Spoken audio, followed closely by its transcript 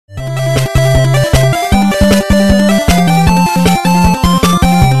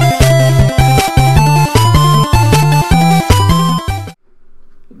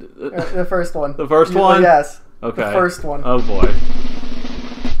The first one. The first one? Yes. Okay. The first one. Oh boy.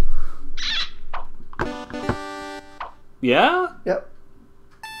 Yeah? Yep.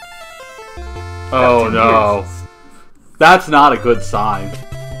 Oh no. That's not a good sign.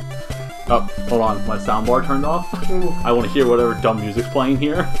 Oh, hold on. My soundbar turned off. Ooh. I want to hear whatever dumb music's playing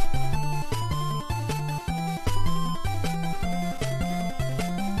here.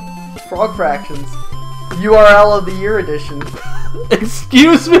 Frog Fractions. URL of the Year edition.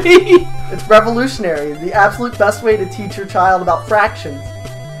 Excuse me? It's revolutionary. The absolute best way to teach your child about fractions.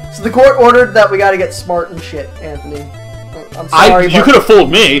 So the court ordered that we gotta get smart and shit, Anthony. I'm sorry, you could have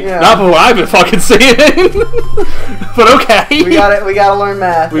fooled me. Yeah. Not what I've been fucking saying. But okay. We gotta learn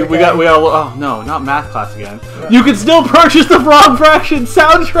math. We okay? gotta. Oh no, not math class again. Yeah. You can still purchase the Frog Fraction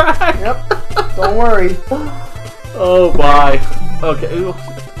soundtrack. Yep. Don't worry. Oh bye. Okay.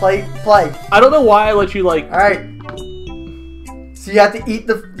 Play. I don't know why I let you like. All right. So you have to eat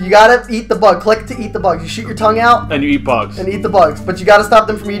you gotta eat the bug. Click to eat the bug. You shoot your tongue out. And you eat bugs. And eat the bugs, but you gotta stop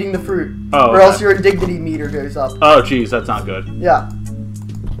them from eating the fruit. Oh. Or else your indignity meter goes up. Oh jeez, that's not good. Yeah.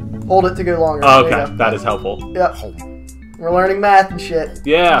 Hold it to go longer. Oh, okay, that is helpful. Yep. We're learning math and shit.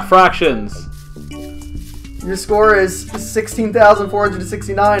 Yeah, fractions. Your score is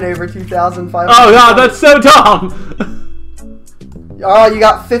 16,469 over 2,500. Oh god, that's so dumb! Oh, you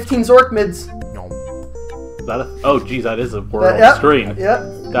got 15 Zorkmids. Is that oh geez, that is a word on the screen.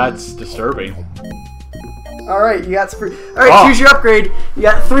 Yep. That's disturbing. Alright, you got some fruit. Alright, choose your upgrade. You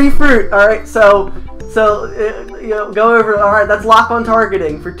got 3 fruit. Alright, so you know, go over. Alright, that's lock on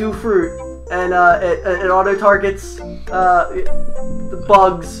targeting for 2 fruit. And it auto targets the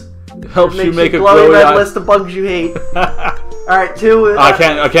bugs. Helps you make a glowing red list of bugs you hate. Alright, 2. I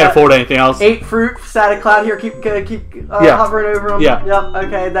can't afford anything else. 8 fruit, static cloud here. Keep hovering over them. Yeah. Yep.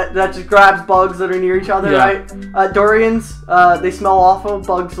 Okay. That just grabs bugs that are near each other, right? Durians. They smell awful.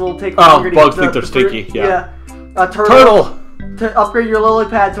 Bugs will take longer to bugs eat think they're stinky. Yeah. Turtle. To upgrade your lily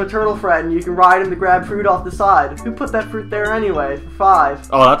pad to a turtle friend, you can ride him to grab fruit off the side. Who put that fruit there anyway? For 5.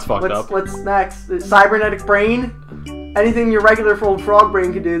 Oh, that's fucked up. What's next? Cybernetic brain. Anything your regular frog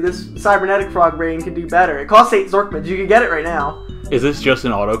brain could do, this cybernetic frog brain can do better. It costs 8 Zorkmids. You can get it right now. Is this just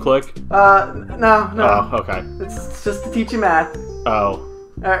an auto click? No. Oh, okay. It's just to teach you math. Oh.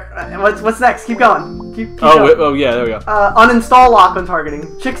 Alright, what's next? Keep going. Keep going. Oh, yeah, there we go. Uninstall lock on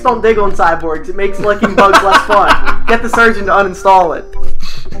targeting. Chicks don't dig on cyborgs. It makes licking bugs less fun. Get the surgeon to uninstall it.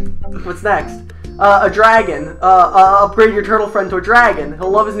 What's next? A dragon. Upgrade your turtle friend to a dragon. He'll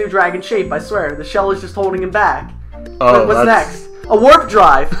love his new dragon shape, I swear. The shell is just holding him back. Oh, what's next? A warp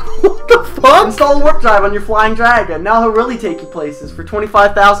drive. What the fuck? Install a warp drive on your flying dragon. Now he'll really take you places for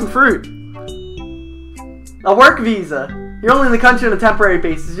 25,000 fruit. A work visa. You're only in the country on a temporary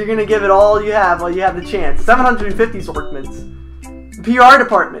basis. You're gonna give it all you have while you have the chance. 750 Zorkmids. The PR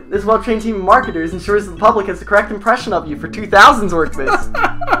department. This well-trained team of marketers ensures that the public has the correct impression of you for 2,000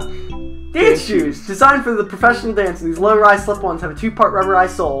 Zorkmids. Dance shoes. Designed for the professional dancer, these low-rise slip-ons have a 2-part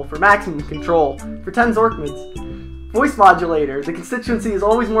rubberized sole for maximum control for 10 Zorkmids. Voice modulator. The constituency is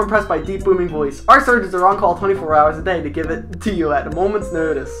always more impressed by deep booming voice. Our surgeons are on call 24 hours a day to give it to you at a moment's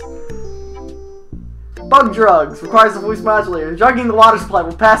notice. Bug drugs. Requires a voice modulator. Drugging the water supply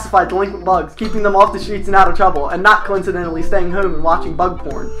will pacify delinquent bugs, keeping them off the streets and out of trouble, and not coincidentally staying home and watching bug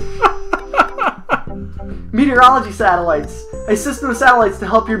porn. Meteorology satellites. A system of satellites to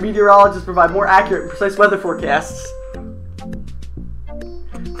help your meteorologists provide more accurate and precise weather forecasts.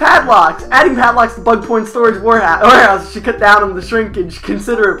 Padlocks. Adding padlocks to bug porn storage warehouse should cut down on the shrinkage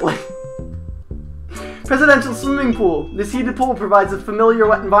considerably. Presidential swimming pool. This heated pool provides a familiar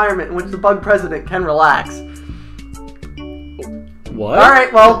wet environment in which the bug president can relax. What?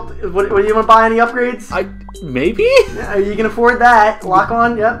 Alright, well, what, do you want to buy any upgrades? Maybe? Yeah, you can afford that. Lock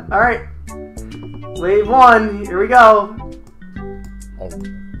on, yep, alright. Wave 1, here we go.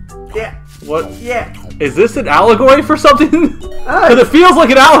 Yeah. What? Yeah. Is this an allegory for something? Because it feels like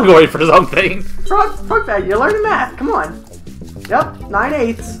an allegory for something. Frog bag, you're learning math, come on. Yep,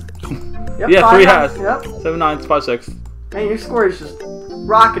 9/8. Yep, yeah, 3 has. Yep. 7 9 5 6. Man, your score is just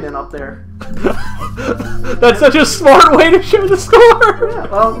rocketing up there. That's such a smart way to show the score. Yeah,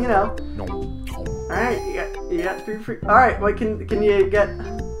 well, you know. Alright, you got 3 fruit. Alright, what can you get?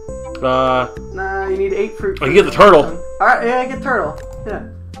 Nah, you need 8 fruit. I can get the turtle. Alright, yeah, get turtle. Yeah.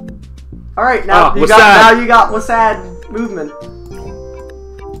 Alright, now you got Wasad movement.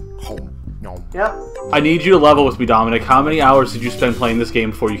 Yep. I need you to level with me, Dominic. How many hours did you spend playing this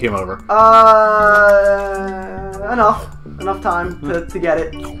game before you came over? Enough time to get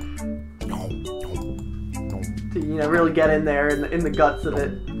it. To really get in there in the guts of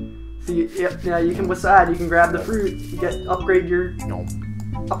it. So you can Wasad, you can grab the fruit, upgrade your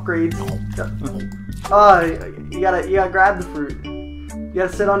Upgrades. Oh, you gotta grab the fruit. You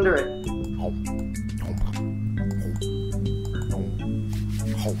gotta sit under it.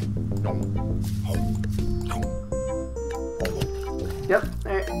 Yep,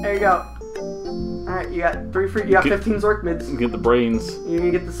 there you go. Alright, you got 3 fruit, you got 15 Zork mids. Get the brains. You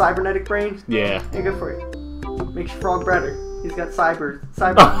gonna get the cybernetic brain? Yeah. Hey, good for you. Makes your frog better. He's got cyber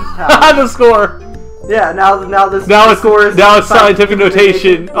The score! Yeah, now the score is now it's scientific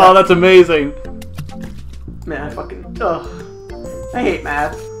notation. Yeah. Oh, that's amazing. Man, I fucking I hate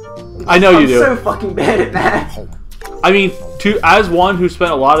math. I know you do. I'm so fucking bad at math. I mean, as one who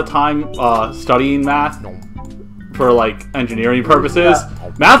spent a lot of time studying math for like engineering purposes,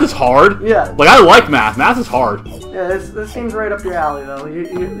 math is hard. Yeah. Like I like math. Math is hard. Yeah, this game's right up your alley though.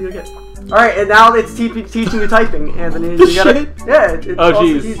 You get. All right, and now it's teaching you typing, Anthony. You gotta, Shit. yeah. It's Oh also,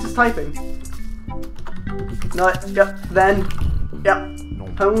 jeez. he's just typing. No, yep. Then, yep.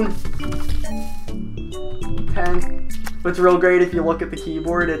 Tone. 10. What's real great if you look at the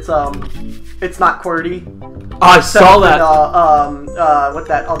keyboard, it's not QWERTY. I saw that. What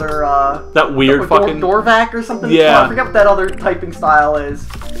that other That weird fucking Dorvac or something. Yeah. Oh, I forget what that other typing style is.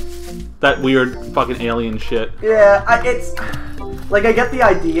 that weird fucking alien shit. Yeah, it's like I get the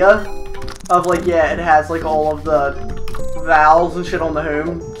idea of like it has like all of the vowels and shit on the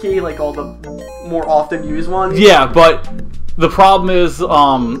home key, like all the more often used ones. Yeah, but the problem is,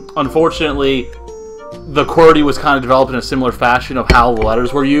 unfortunately, the QWERTY was kind of developed in a similar fashion of how the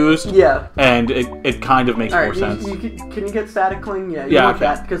letters were used. Yeah. And it kind of makes more sense. Can you get static cling? Yeah, you Yeah, want okay.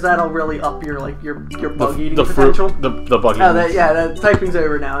 that because that'll really up your your bug eating the potential. fruit, the bug eating. Oh, the typing's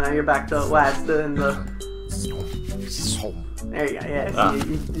over now. Now you're back to last and the. There you go.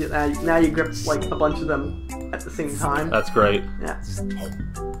 Yeah. See, now you grip like a bunch of them at the same time. That's great. Yeah.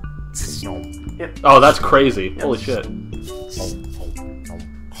 Yep. Oh, that's crazy. Holy shit.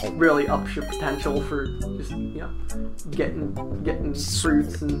 Really ups your potential for just getting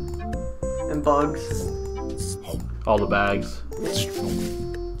fruits and bugs. All the bags.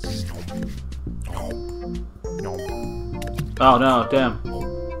 Oh no, damn.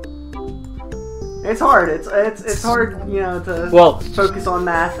 It's hard. It's hard, to focus on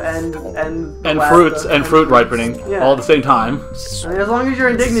math and fruits and fruit ripening all at the same time. I mean, as long as your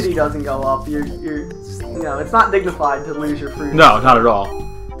indignity doesn't go up, you're it's not dignified to lose your fruit. No, not at all.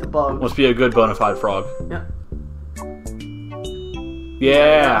 To bugs. Must be a good bona fide frog. Yeah.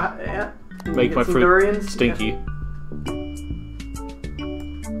 Yeah. Make my fruit durians. stinky. Yeah.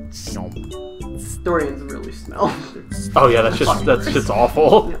 Durians really smell. Oh yeah, that's just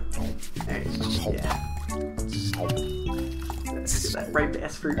awful. Yeah. Yeah. Let's get that ripe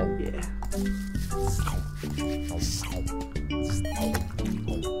ass fruit. Yeah.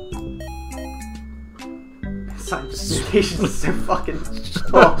 Scientific notation is so fucking.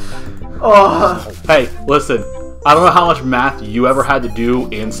 Oh. Hey, listen. I don't know how much math you ever had to do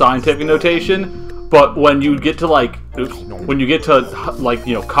in scientific notation, but when you get to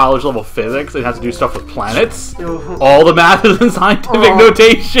college level physics and have to do stuff with planets, all the math is in scientific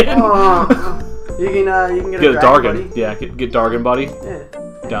notation. You can get a Dargan, Dargan. Yeah, get Dargan, buddy. Yeah.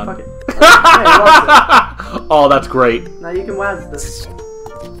 Done. Fuck it. Hey, oh, that's great. now you can waz this.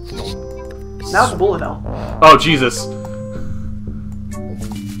 Now it's bullet hell. Oh Jesus.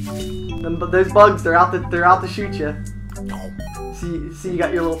 But those bugs, they're out to shoot you. See, you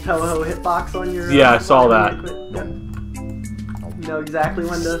got your little Toho hitbox on your. Yeah, I saw that. Yep. You know exactly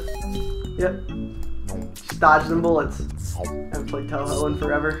when to. Yep. Just dodge them bullets. I haven't played Toho in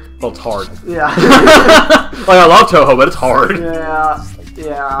forever. Well, it's hard. Yeah. Like I love Toho, but it's hard. Yeah.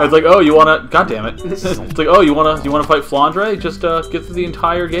 Yeah. It's like, oh, you wanna? God damn it! It's like, oh, you wanna fight Flandre? Just get through the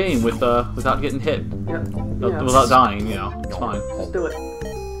entire game without getting hit, Yeah. without dying. It's fine. Just do it.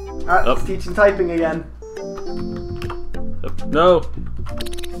 Alright, let's teach him typing again. No.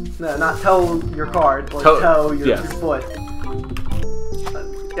 No, not toe your card, like toe your foot.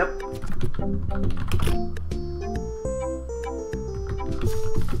 Yep.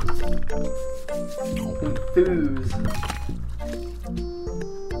 Enthuse.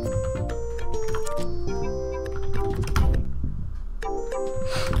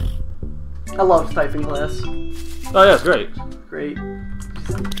 I love typing class. Oh yeah, it's great. Great.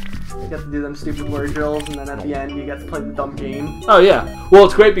 You get to do them stupid word drills, and then at the end you get to play the dumb game. Oh yeah. Well,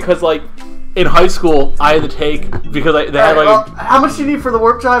 it's great because like in high school I had to take because they had like. How much do you need for the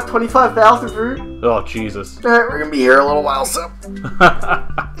warp drive? 25,000 fruit. Oh Jesus. All right, we're gonna be here a little while, so.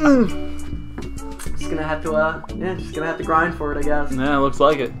 Just gonna have to just gonna have to grind for it, I guess. Yeah, looks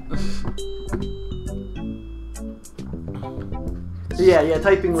like it. Yeah,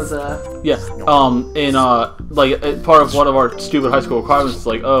 typing was Yeah. In like part of one of our stupid high school requirements is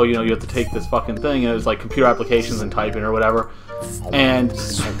like, oh, you know, you have to take this fucking thing, and it was like computer applications and typing or whatever. And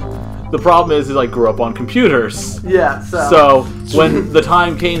the problem is I grew up on computers. Yeah. So when the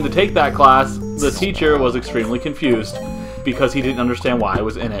time came to take that class, the teacher was extremely confused because he didn't understand why I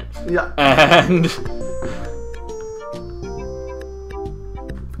was in it. Yeah.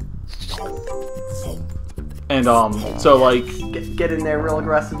 And so like get in there real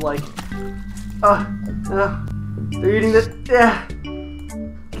aggressive, like, they're eating this. Yeah.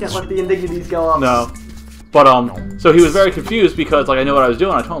 Can't let the indignities go up. No. But so he was very confused because like I knew what I was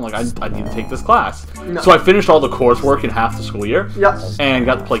doing. I told him like I need to take this class. No. So I finished all the coursework in half the school year. Yep. And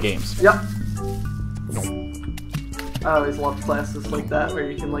got to play games. Yep. I always loved classes like that where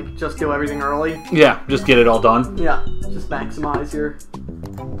you can like just do everything early. Yeah, just get it all done. Yeah, just maximize your.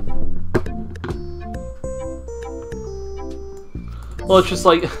 Well, it's just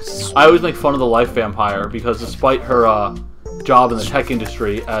like I always make fun of the Life Vampire because despite her job in the tech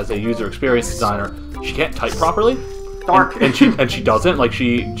industry as a user experience designer, she can't type properly. Dark. And she doesn't like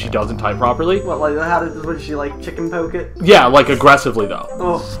she doesn't type properly. What, like what did she like chicken poke it? Yeah, like aggressively though.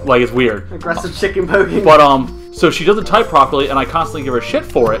 Oh. Like it's weird. Aggressive chicken poking. But so she doesn't type properly, and I constantly give her shit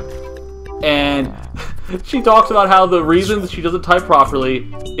for it. And she talks about how the reason that she doesn't type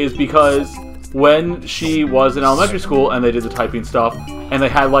properly is because when she was in elementary school and they did the typing stuff, and they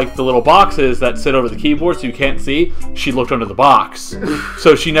had like the little boxes that sit over the keyboard so you can't see, she looked under the box.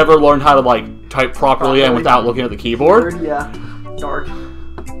 So she never learned how to like type properly and without looking at the keyboard. Weird, yeah. Dark.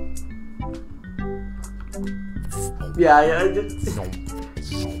 Yeah.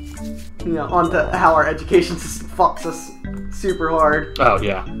 You know, on to how our education system fucks us super hard. Oh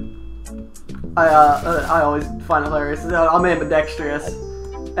yeah. I always find it hilarious. I'm ambidextrous,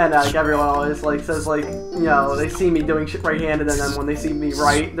 and like everyone always like says like, you know, they see me doing shit right-handed, and then when they see me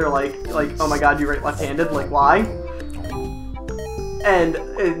write, they're like oh my god, you write left-handed, like why? And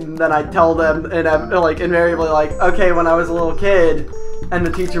then I tell them, and I'm like invariably like, okay, when I was a little kid, and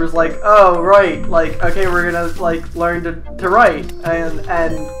the teacher was like, oh right, like okay, we're gonna like learn to write, and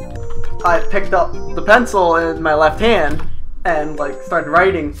I picked up the pencil in my left hand and like started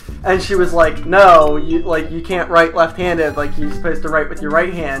writing, and she was like, no, you can't write left-handed, like you're supposed to write with your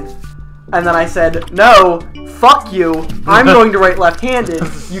right hand. And then I said, no, fuck you, I'm going to write left-handed,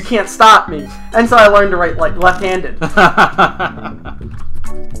 you can't stop me. And so I learned to write like left-handed.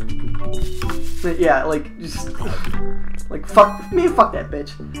 Yeah, like just like fuck that bitch.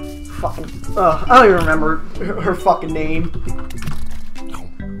 Fucking I don't even remember her fucking name.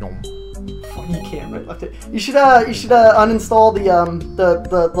 You can't write left-handed. You should uninstall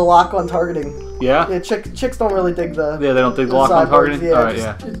the lock on targeting. Yeah? Chicks don't really dig the. Yeah, they don't dig the lock on targeting? Yeah, alright,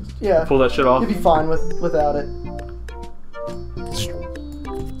 yeah. Pull that shit off. You'd be fine without it.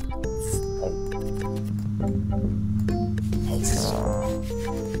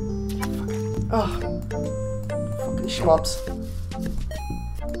 Oh, fucking schmups.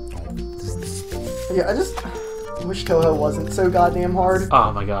 Yeah, I just wish Touhou wasn't so goddamn hard.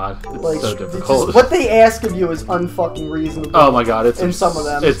 Oh my god, it's like, so difficult. Just, what they ask of you is unfucking reasonable. Oh my god, it's in some of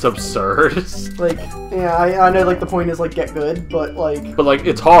them. It's absurd. Like, yeah, I know like the point is like get good, but like. But like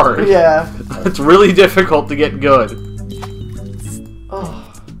it's hard. Yeah. It's really difficult to get good.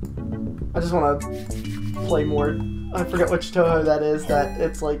 Oh, I just want to play more. I forget which Touhou that is. That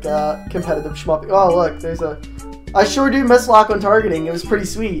it's like competitive shmup. Oh look, there's a. I sure do miss lock on targeting. It was pretty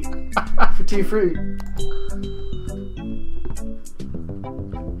sweet for Two Fruit.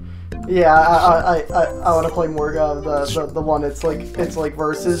 Yeah, I want to play more the one. It's like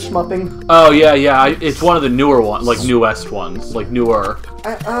versus shmupping. Oh yeah. It's one of the newer ones, like newest ones, like newer.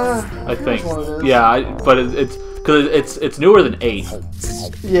 I think. Yeah, but it's because it's newer than 8.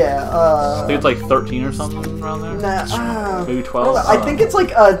 Yeah. I think it's like 13 or something around there. Nah. Maybe 12. I think it's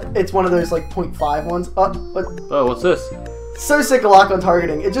like it's one of those like 0.5 ones. Oh, what's this? So sick of lock on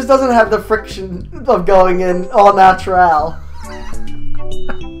targeting. It just doesn't have the friction of going in all natural.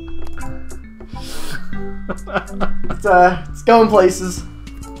 It's going places.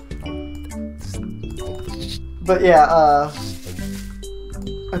 But yeah,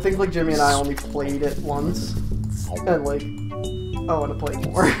 I think like Jimmy and I only played it once, and like I want to play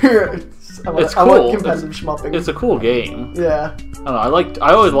more. I want competitive shmupping. It's a cool game. Yeah. I don't know.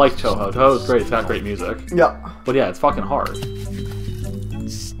 I always liked Touhou. Touhou's great. It's got great music. Yeah. But yeah, it's fucking hard.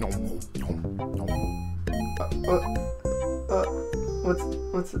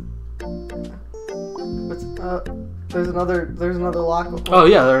 What's it? There's another lock. Oh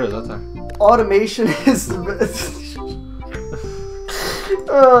yeah, there it is. That's there. Automation is the best.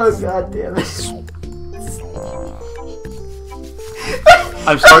 Oh god damn it.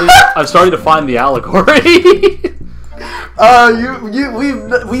 I'm starting to find the allegory.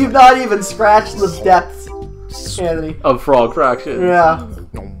 We've not even scratched the depths, Anthony. Of frog fraction. Yeah.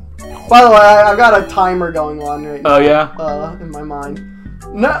 By the way, I've got a timer going on right now. Oh yeah. In my mind.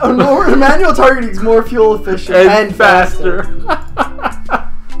 No, manual targeting is more fuel efficient and faster.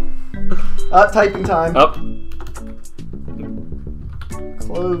 Typing time. Up.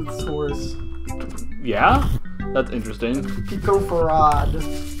 Clothes horse. Yeah, that's interesting. Picofarad.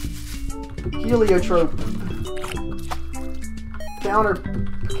 Heliotrope. Counter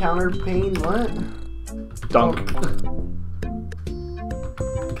pain. What? Dunk.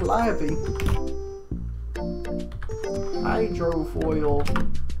 Calliope. Hydrofoil.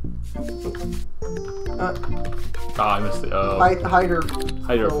 I missed it. Oh. Hydrofoil.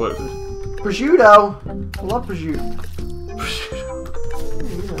 Hydrofoil. Prosciutto. I love prosciutto. You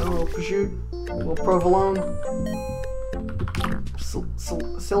know, a little prosciutto. A little provolone.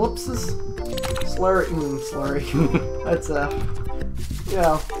 Synopsis? Slurry. That's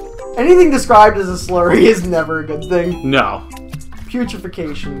anything described as a slurry is never a good thing. No.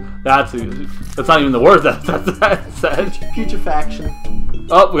 Putrefaction. That's not even the word that said. Putrefaction.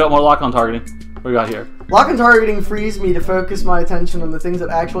 Oh, we got more lock-on targeting. What we got here? Lock-on targeting frees me to focus my attention on the things that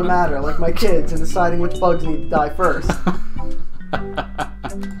actually matter, like my kids, and deciding which bugs need to die first.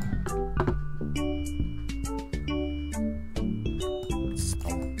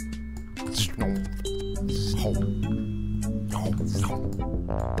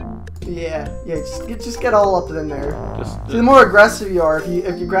 Yeah, just get all up in there. See, the more aggressive you are,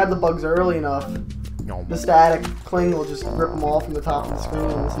 if you grab the bugs early enough, the static cling will just rip them all from the top of the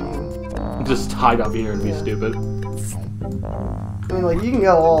screen, so you can just hide up here and be stupid. I mean, like, you can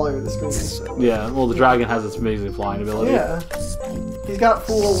go all over the screen. So. Yeah, well, the dragon has its amazing flying ability. Yeah, he's got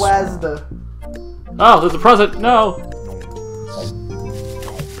full Wazda. Oh, there's a present. No.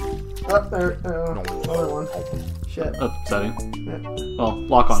 Oh, there. Another one. Shit. Upsetting. Yeah. Well,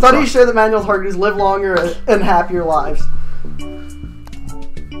 lock on. Studies show that manual targeters live longer and happier lives.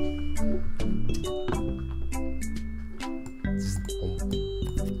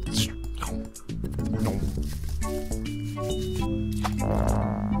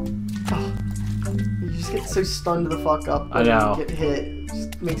 You just get so stunned the fuck up when I know. you get hit. It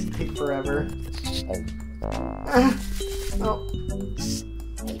just makes it take forever. Oh. No.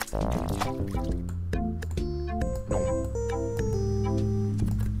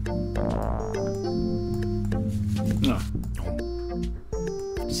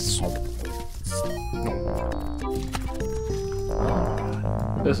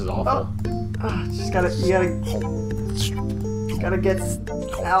 This is awful. You gotta get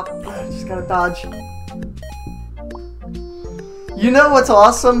out. Just gotta dodge. You know what's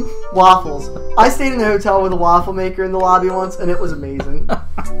awesome? Waffles. I stayed in a hotel with a waffle maker in the lobby once, and it was amazing.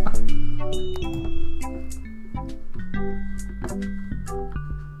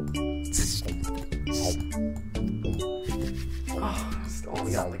 Still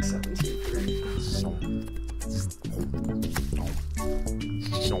only got like 17 free.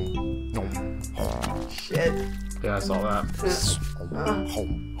 Shit. Yeah, I saw that.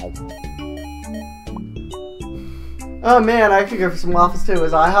 Oh man, I could go for some waffles too.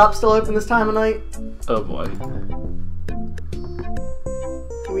 Is IHOP still open this time of night? Oh boy.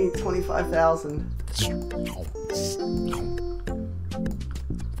 We need 25,000.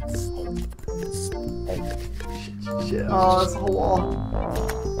 Shit. Oh, that's a whole wall.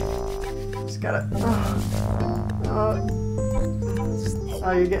 Just gotta.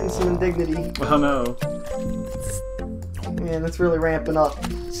 Oh, you're getting some indignity. Oh no. Man, that's really ramping up.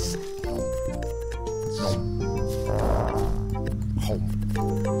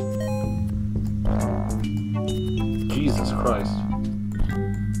 Jesus Christ.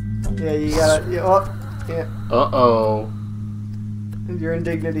 Yeah, you gotta. Yeah. Uh-oh. Your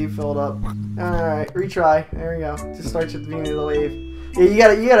indignity filled up. Alright, retry. There we go. Just starts at the beginning of the wave.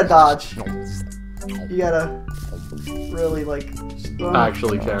 Yeah, you gotta dodge. You gotta really, like...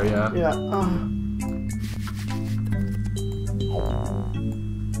 Actually care, yeah. Yeah.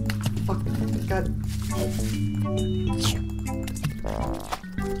 Fuck. God. Shit.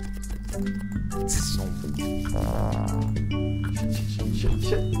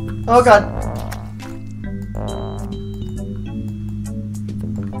 Oh, God.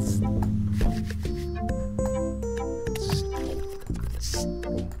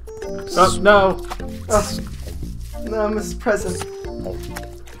 Oh, no. Oh. No, Mrs. President.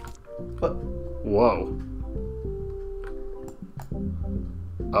 What? Whoa.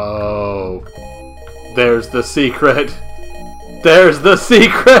 Oh. There's the secret. There's the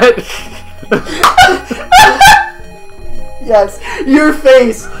secret! Yes, your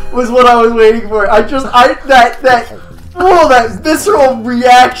face was what I was waiting for. That visceral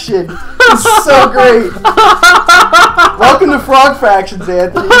reaction is so great. Welcome to Frog Fractions,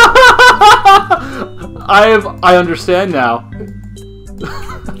 Anthony. I understand now.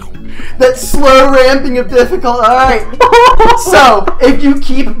 That slow ramping of difficulty. Alright. So, if you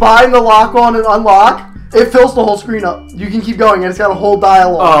keep buying the lock on and unlock, it fills the whole screen up. You can keep going, and it's got a whole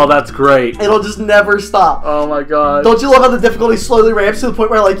dialogue. Oh, that's great. It'll just never stop. Oh my god. Don't you love how the difficulty slowly ramps to the point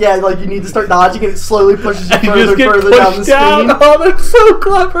where, like, yeah, like you need to start dodging, and it slowly pushes you And further you just and get further pushed down the screen? Oh, that's so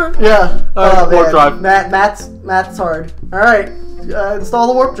clever. Yeah. Alright, warp man. drive. Math's hard. Alright. Install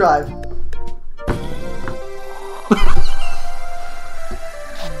the warp drive.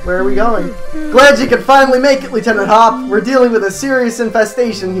 Where are we going? Glad you could finally make it, Lieutenant Hop. We're dealing with a serious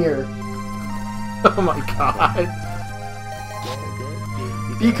infestation here. Oh my god.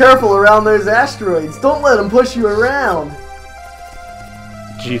 Be careful around those asteroids. Don't let them push you around.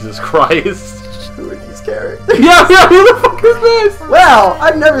 Jesus Christ. Who are these characters? Yeah, who the fuck is this? Wow,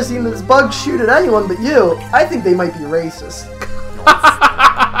 I've never seen this bug shoot at anyone but you. I think they might be racist.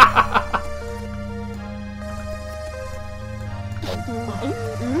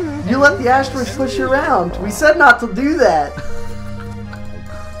 You let the asteroids push you around. We said not to do that.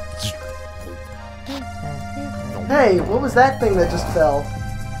 Hey, what was that thing that just fell?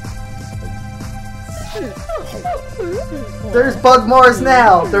 There's Bug Mars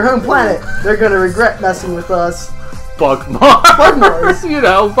now, their home planet. They're gonna regret messing with us. Bug Mars. Bug Mars. You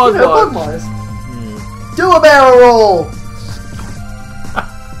know, Bug Bug Mars. Mars. Do a barrel roll.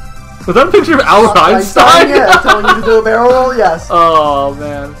 Was that a picture of Albert Einstein? Yeah, telling you to do a barrel roll. Yes. Oh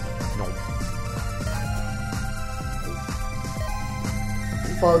man.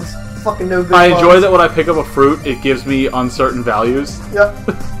 Bugs. Fucking no good. I enjoy bugs. that when I pick up a fruit, it gives me uncertain values. Yep.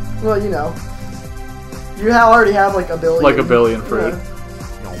 Well, you know. You already have like a billion. Like a billion fruit. Yeah.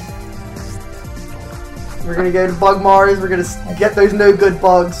 We're gonna go to Bug Mars. We're gonna get those no good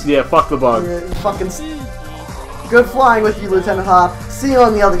bugs. Yeah, fuck the bug. We're gonna fucking good flying with you, Lieutenant Hop. See you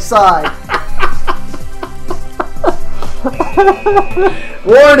on the other side.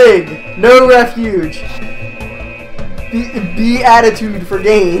 Warning! No refuge. B attitude for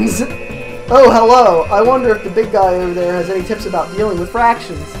gains. Oh, hello. I wonder if the big guy over there has any tips about dealing with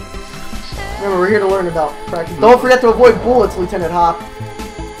fractions. Remember, we're here to learn about fractions. Don't forget to avoid bullets, Lieutenant Hop.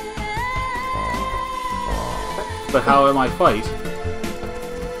 But how am I fight?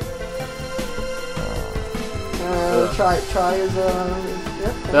 Try his,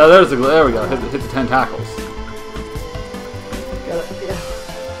 yep. No, there we go. Hit the tentacles. Got it, yeah.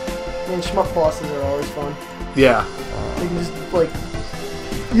 Man, shmup bosses are always fun. Yeah. You can just, like...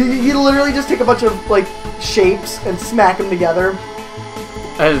 You literally just take a bunch of, like, shapes and smack them together.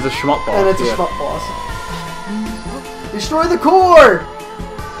 And it's a shmup boss. And it's a shmup boss. Destroy the core!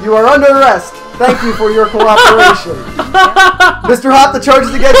 You are under arrest. Thank you for your cooperation. Mr. Hop, the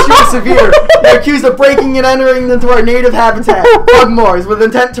charges against you are severe. You're accused of breaking and entering into our native habitat, Bug Mars, with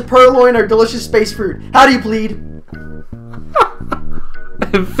intent to purloin our delicious space fruit. How do you plead?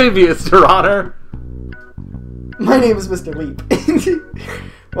 Amphibious, Your Honor. My name is Mr. Leap.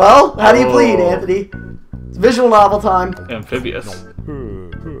 Well, how do you plead, Anthony? It's visual novel time. Amphibious.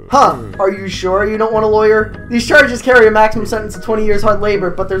 Huh, are you sure you don't want a lawyer? These charges carry a maximum sentence of 20 years hard labor,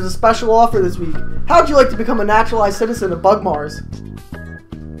 but there's a special offer this week. How'd you like to become a naturalized citizen of Bug Mars?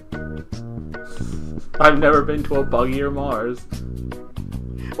 I've never been to a buggier Mars.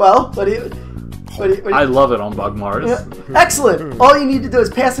 Well, I love it on Bug Mars. Yeah. Excellent! All you need to do is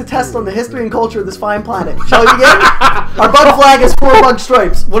pass a test on the history and culture of this fine planet. Shall we begin? Our bug flag has 4 bug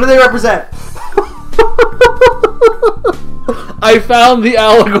stripes. What do they represent? I found the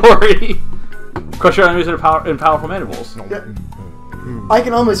allegory. Crush your enemies in powerful mandibles. Yeah. I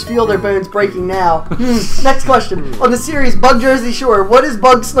can almost feel their bones breaking now. Next question. On the series Bug Jersey Shore, what is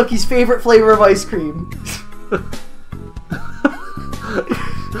Bug Snooky's favorite flavor of ice cream?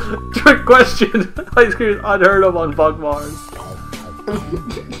 Trick question. Ice cream is unheard of on Bug Mars.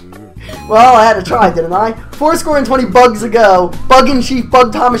 Well, I had to try, didn't I? 420 bugs ago, Bug-in-Chief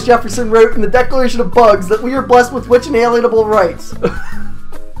Bug Thomas Jefferson wrote in the Declaration of Bugs that we are blessed with which inalienable rights?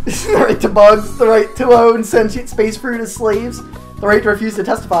 The right to bugs, the right to own sentient space fruit as slaves, the right to refuse to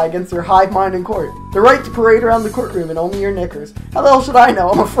testify against their hive mind in court, the right to parade around the courtroom in only your knickers. How the hell should I know?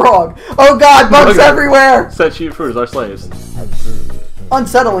 I'm a frog. Oh god, bugs everywhere! Sentient fruit is our slaves.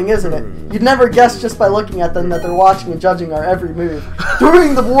 Unsettling, isn't it? You'd never guess just by looking at them that they're watching and judging our every move.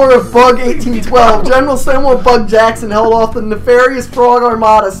 During the War of Bug 1812, General Stonewall Bug Jackson held off the nefarious Frog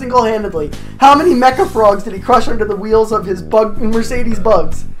Armada single-handedly. How many mecha frogs did he crush under the wheels of his Mercedes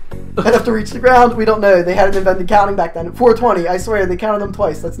bugs? Enough to reach the ground? We don't know. They hadn't invented counting back then. At 420, I swear, they counted them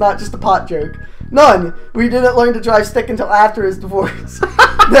twice. That's not just a pot joke. None. We didn't learn to drive stick until after his divorce.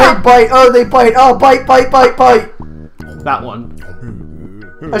 They bite. Oh, they bite. Oh, bite, bite, bite, bite. That one.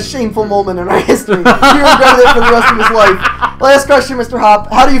 A shameful moment in our history. He regretted it for the rest of his life. Last question, Mr.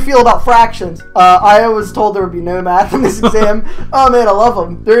 Hop. How do you feel about fractions? I was told there would be no math in this exam. Oh man, I love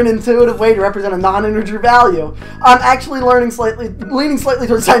them. They're an intuitive way to represent a non-integer value. I'm actually leaning slightly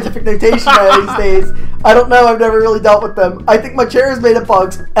towards scientific notation these days. I don't know. I've never really dealt with them. I think my chair is made of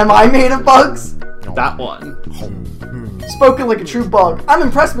bugs. Am I made of bugs? That one. Spoken like a true bug. I'm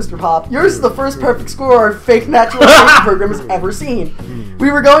impressed, Mr. Hop. Yours is the first perfect score our fake naturalization program has ever seen.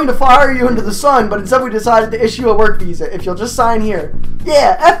 We were going to fire you into the sun, but instead we decided to issue a work visa. If you'll just sign here.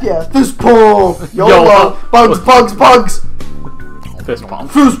 Yeah, F ya. Fist pump. YOLO. Bugs, bugs, bugs. Fist pump.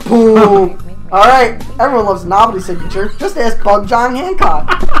 Fist pump. Alright, everyone loves a novelty signature. Just ask Bug John Hancock.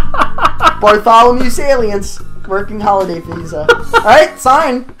 Bartholomew Salience. Working holiday visa. Alright,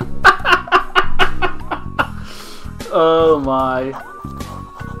 sign. Oh my.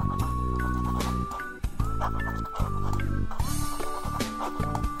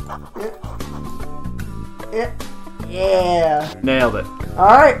 Yeah. Nailed it.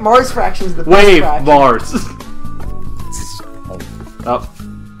 Alright, Mars fraction is the best Wave fraction. Mars. Oh.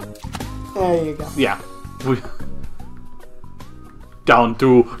 There you go. Yeah. Down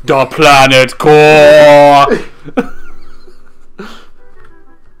to the planet core.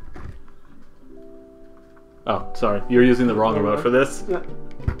 Oh, sorry. You're using the wrong remote for this. Yeah.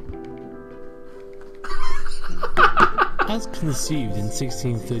 As conceived in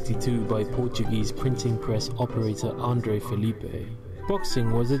 1632 by Portuguese printing press operator André Felipe,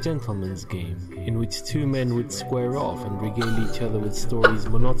 boxing was a gentleman's game in which two men would square off and regale each other with stories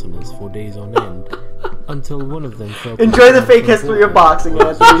monotonous for days on end, until one of them felt... Enjoy the fake history of boxing,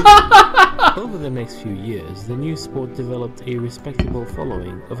 Anthony. Over the next few years, the new sport developed a respectable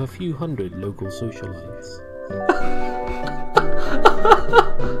following of a few hundred local socialites.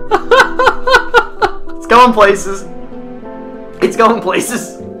 It's going places. It's going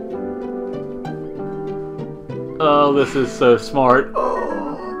places. Oh, this is so smart.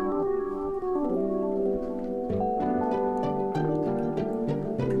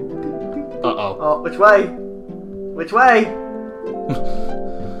 Uh-oh. Oh, which way? Which way?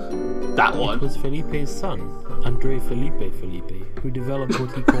 That It one. was Felipe's son, André Felipe, who developed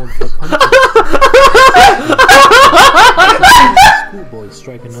what he called the punch. Schoolboy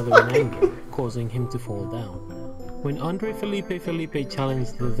strike another in anger, causing him to fall down. When André Felipe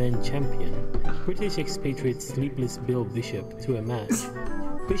challenged the then champion, British expatriate Sleepless Bill Bishop, to a match,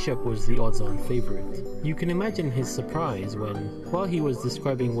 Bishop was the odds-on favorite. You can imagine his surprise when, while he was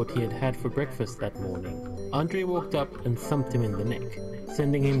describing what he had had for breakfast that morning, André walked up and thumped him in the neck,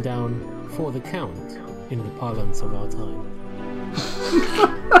 sending him down for the count, in the parlance of our time.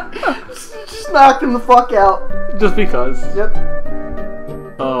 Just knocked him the fuck out. Just because. Yep.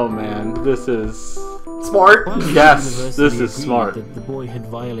 Oh man, this is... Smart. While the Yes, university this is agreed smart. that the boy had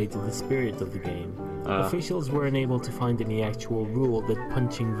violated the spirit of the game, officials were unable to find any actual rule that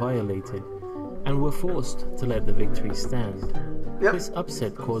punching violated, and were forced to let the victory stand. Yep. This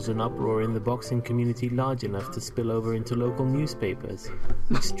upset caused an uproar in the boxing community large enough to spill over into local newspapers,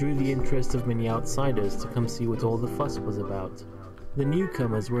 which drew the interest of many outsiders to come see what all the fuss was about. The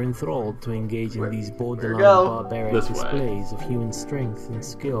newcomers were enthralled to engage in these borderline go. barbaric This way. displays of human strength and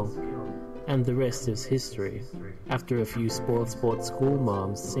skill. And the rest is history. After a few spoiled sport school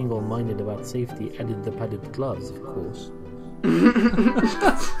moms, single-minded about safety, added the padded gloves, of course.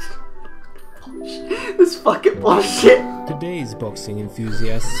 This fucking bullshit. Today's boxing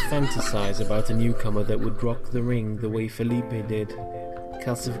enthusiasts fantasize about a newcomer that would rock the ring the way Felipe did.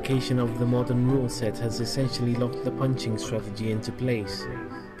 Calcification of the modern rule set has essentially locked the punching strategy into place,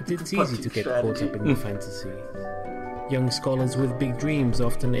 but it's easy to get caught up in the fantasy. Young scholars with big dreams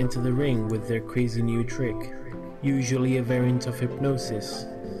often enter the ring with their crazy new trick, usually a variant of hypnosis.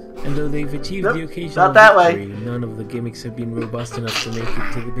 And though they've achieved Nope, the occasional not that way. victory, none of the gimmicks have been robust enough to make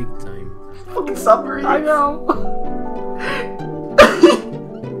it to the big time. Fucking submarine. I know.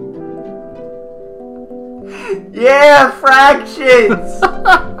 Yeah, fractions.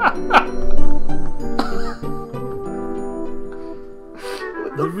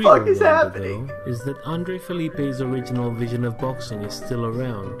 What The the real fuck is wonder, happening? though, is that André Felipe's original vision of boxing is still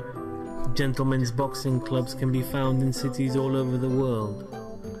around. Gentlemen's boxing clubs can be found in cities all over the world.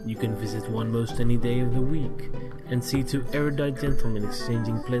 You can visit one most any day of the week and see two erudite gentlemen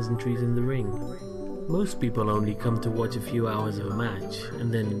exchanging pleasantries in the ring. Most people only come to watch a few hours of a match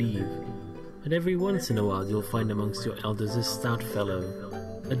and then leave. But every once in a while you'll find amongst your elders a stout fellow,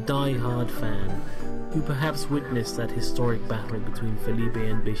 a die-hard fan, who perhaps witnessed that historic battle between Felipe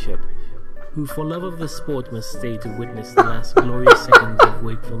and Bishop, who for love of the sport must stay to witness the last glorious seconds of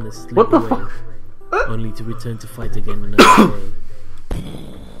wakefulness slip What the away, fuck? only to return to fight again another day.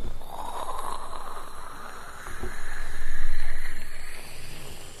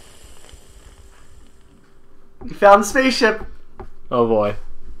 You found the spaceship. Oh boy.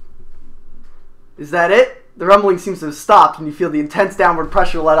 Is that it? The rumbling seems to have stopped and you feel the intense downward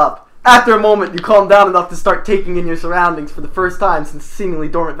pressure let up. After a moment, you calm down enough to start taking in your surroundings for the first time since the seemingly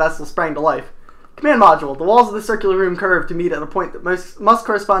dormant vessel sprang to life. Command module. The walls of the circular room curve to meet at a point that must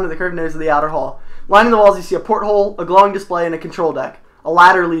correspond to the curved nose of the outer hall. Lining the walls, you see a porthole, a glowing display, and a control deck. A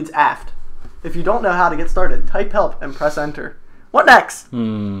ladder leads aft. If you don't know how to get started, type help and press enter. What next?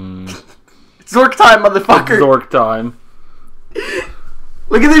 Zork time, motherfucker. Zork time.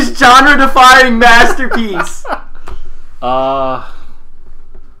 Look at this genre-defying masterpiece.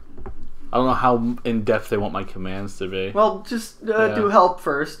 I don't know how in-depth they want my commands to be. Well, just do help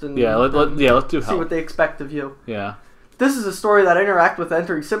first. And Yeah, let's do see help. what they expect of you. Yeah. This is a story that interacts with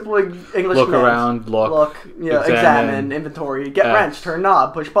entering simple English Look commands. around, look, Examine, inventory, get wrench, turn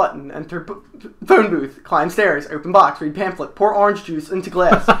knob, push button, enter phone booth, climb stairs, open box, read pamphlet, pour orange juice into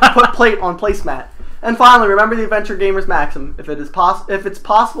glass, put plate on placemat. And finally, remember the Adventure Gamer's maxim: if it's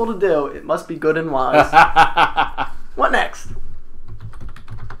possible to do, it must be good and wise. What next?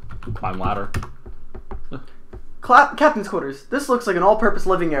 Climb ladder. Captain's quarters. This looks like an all-purpose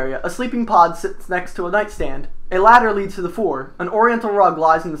living area. A sleeping pod sits next to a nightstand. A ladder leads to the fore. An oriental rug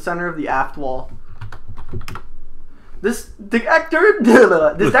lies in the center of the aft wall. This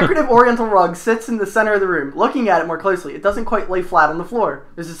decorative oriental rug sits in the center of the room. Looking at it more closely, it doesn't quite lay flat on the floor.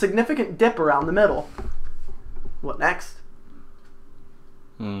 There's a significant dip around the middle. What next?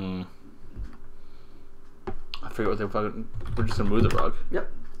 I forget what they fucking... We're just gonna move the rug. Yep.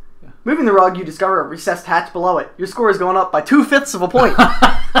 Moving the rug, you discover a recessed hatch below it. Your score is going up by 2/5 of a point.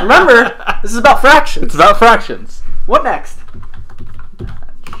 Remember, this is about fractions. It's about fractions. What next?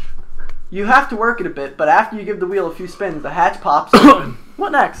 You have to work it a bit, but after you give the wheel a few spins, the hatch pops open.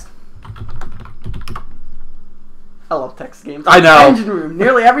 What next? I love text games. I know. Engine room.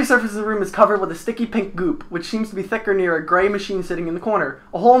 Nearly every surface of the room is covered with a sticky pink goop, which seems to be thicker near a gray machine sitting in the corner.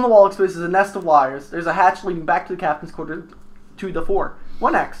 A hole in the wall exposes a nest of wires. There's a hatch leading back to the captain's quarters to the fore.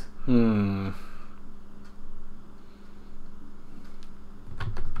 What next? The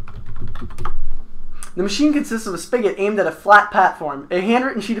machine consists of a spigot aimed at a flat platform. A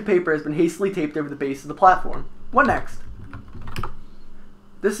handwritten sheet of paper has been hastily taped over the base of the platform. What next?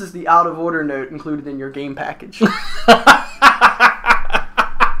 This is the out-of-order note included in your game package.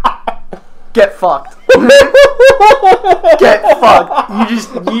 Get fucked. Get fucked.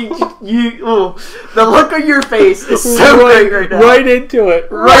 Ooh. The look on your face is so great right now. Right into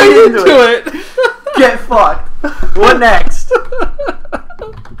it. Right into it. Get fucked. What next?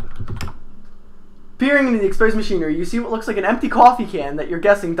 Peering into the exposed machinery, you see what looks like an empty coffee can that you're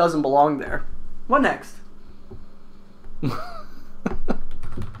guessing doesn't belong there. What next?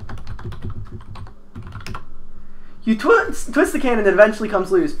 You twist the can and it eventually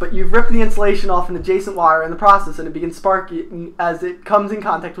comes loose, but you've ripped the insulation off an adjacent wire in the process and it begins sparking as it comes in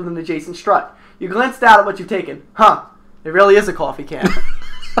contact with an adjacent strut. You glance down at what you've taken. Huh, it really is a coffee can.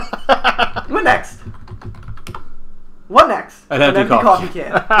 What next? What next? An empty coffee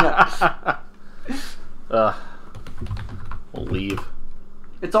can. Yeah. We'll leave.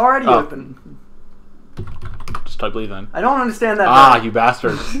 It's already open. Just type leave then. I don't understand that. Ah, you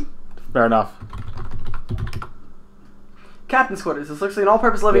bastard. Fair enough. Captain's quarters. This looks like an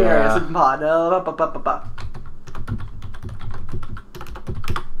all-purpose living area. Sleeping pod.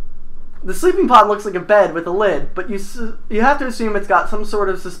 The sleeping pod looks like a bed with a lid, but you have to assume it's got some sort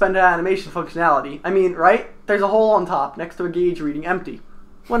of suspended animation functionality. I mean, right? There's a hole on top next to a gauge reading empty.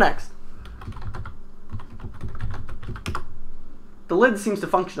 What next? The lid seems to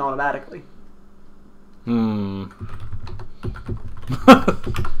function automatically.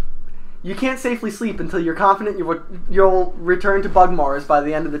 You can't safely sleep until you're confident you'll return to Bugmars by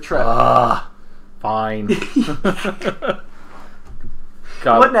the end of the trip. Fine.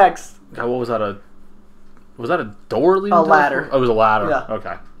 God, what next? God, what was that? Was that a door leading a to ladder. Oh, it was a ladder. Yeah.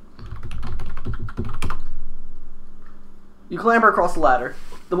 Okay. You clamber across the ladder.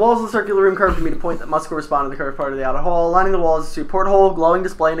 The walls of the circular room curve to meet a point that must correspond to the curved part of the outer hall. Lining the walls is a porthole, glowing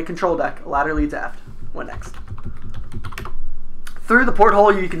display, and a control deck. A ladder leads aft. What next? Through the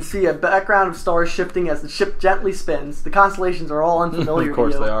porthole, you can see a background of stars shifting as the ship gently spins. The constellations are all unfamiliar Of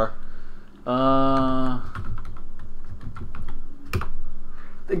course to you. they are.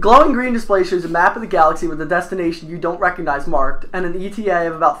 The glowing green display shows a map of the galaxy with a destination you don't recognize marked, and an ETA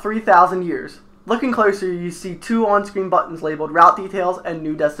of about 3,000 years. Looking closer, you see 2 on-screen buttons labeled Route Details and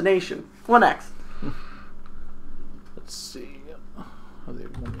New Destination. What next? Let's see. How do they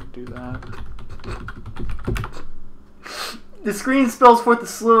want me to do that? The screen spells forth the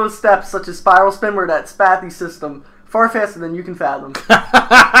slew of steps such as spiral spin that Spathy system, far faster than you can fathom.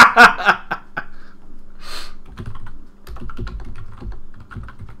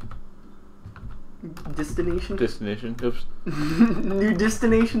 Destination? Destination. Oops. New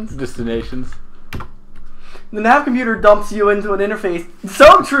destinations? Destinations. The nav computer dumps you into an interface so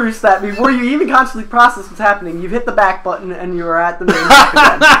obtruse that before you even consciously process what's happening, you've hit the back button and you are at the main map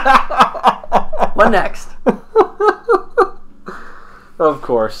again. What next? Of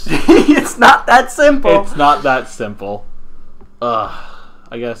course. It's not that simple. It's not that simple.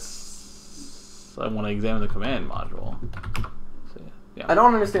 I guess I want to examine the command module. So, yeah. I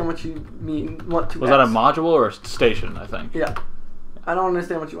don't understand what you mean. What to Was that a ask. module or a station, I think? Yeah. I don't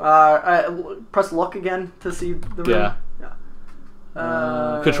understand what you... press look again to see the room. Yeah.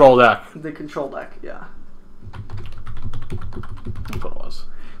 Yeah. Control deck. The control deck, yeah. That's what it was.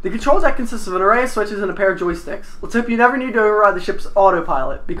 The control deck consists of an array of switches and a pair of joysticks. Let's hope you never need to override the ship's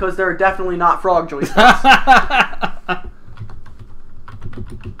autopilot, because there are definitely not frog joysticks.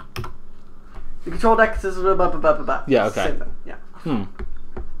 The control deck consists of... Yeah, okay. Same thing, yeah.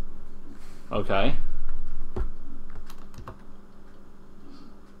 Okay.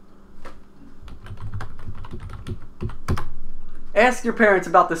 Ask your parents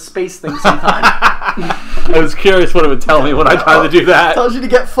about the space thing sometime. I was curious what it would tell me when I tried to do It that. tells you to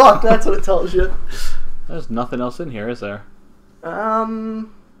get fucked, that's what it tells you. There's nothing else in here, is there?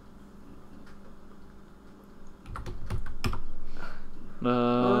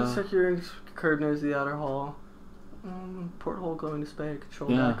 Circular curve nose of the outer hall. Porthole glowing display, control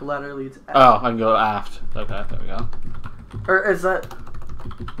deck, ladder leads aft. Oh, I can go aft. Okay, there we go. Or is that...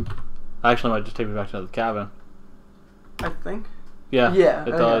 Actually, it might just take me back to the cabin. I think. Yeah, Yeah, it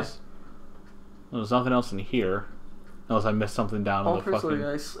okay. does. There's nothing else in here. Unless I missed something down on the personally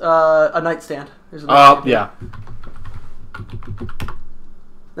fucking... nice. A nightstand. There's a nightstand here. Yeah.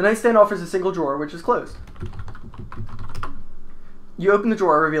 The nightstand offers a single drawer, which is closed. You open the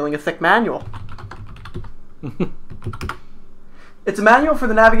drawer, revealing a thick manual. It's a manual for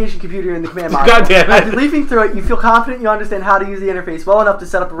the navigation computer in the command module. God damn it. After leafing through it, you feel confident you understand how to use the interface well enough to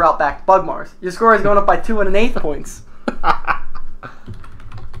set up a route back to Bugmars. Your score is going up by 2 1/8 points.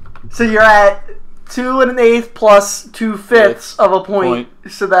 So you're at 2 1/8 plus 2/5 of a point.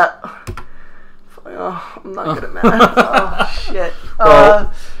 So that... Oh, I'm not good at math. Oh, shit.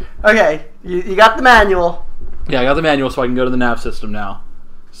 Okay, you got the manual. Yeah, I got the manual so I can go to the nav system now.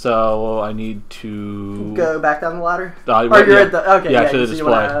 So I need to... Go back down the ladder? You're at the... Okay, yeah, to the so display.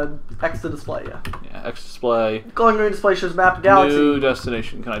 you want to X the display, yeah. Yeah, X display. Glowing green display shows map of galaxy. New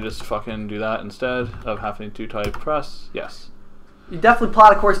destination. Can I just fucking do that instead of having to type press? Yes. You definitely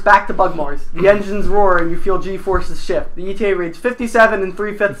plot a course back to Bugmars. The engines roar and you feel G-forces shift. The ETA reads 57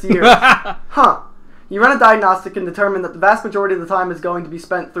 3/5 years. Huh. You run a diagnostic and determine that the vast majority of the time is going to be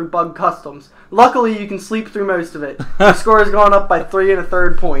spent through bug customs. Luckily, you can sleep through most of it. Your score has gone up by 3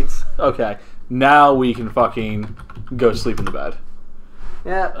 1/3 points. Okay. Now we can fucking go sleep in the bed.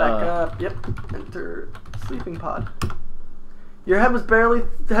 Yeah, back up. Yep. Enter sleeping pod. Your head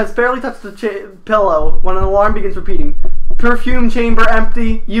has barely touched the pillow when an alarm begins repeating. Perfume chamber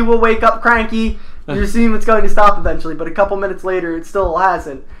empty. You will wake up cranky. You assume it's going to stop eventually, but a couple minutes later, it still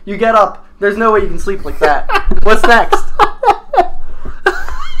hasn't. You get up. There's no way you can sleep like that. What's next?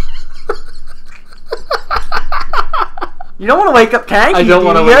 You don't want to wake up cranky. I don't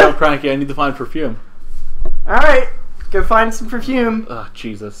want to do wake ya? up cranky. I need to find perfume. All right, go find some perfume. Oh,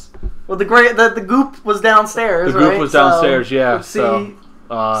 Jesus. Well, the goop was downstairs. The goop right? was downstairs, yeah. Let's see, So,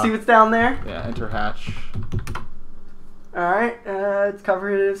 see what's down there. yeah, enter hatch. All right, it's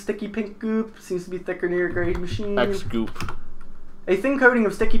covered in sticky pink goop. Seems to be thicker near a grade machine. X goop. A thin coating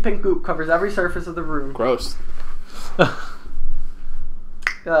of sticky pink goop covers every surface of the room. Gross.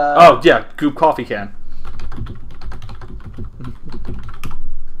 Oh, yeah, goop coffee can.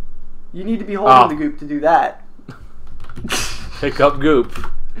 You need to be holding the goop to do that. Pick up goop.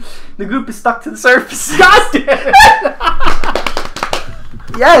 The goop is stuck to the surface. God damn it!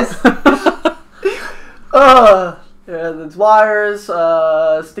 Yes. There's wires,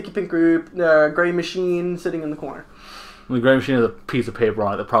 sticky pink group, gray machine sitting in the corner. The gray machine has a piece of paper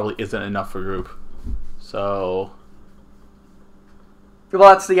on it that probably isn't enough for group. So...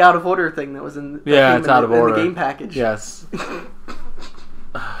 Well, that's the out of order thing that was in. Yeah, it's out of order. In the game package. Yes.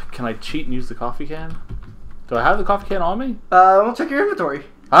 Can I cheat and use the coffee can? Do I have the coffee can on me? We'll check your inventory.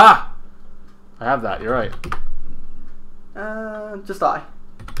 Ah! I have that, you're right. Just I.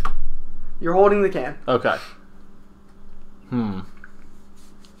 You're holding the can. Okay.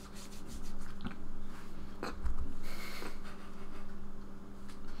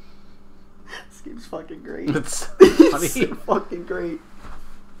 This game's fucking great. It's It's funny. so fucking great.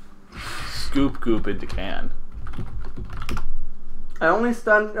 Scoop goop into can. I only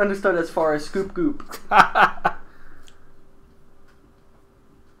understood as far as scoop goop.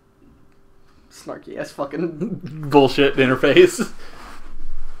 Snarky ass fucking... Bullshit interface.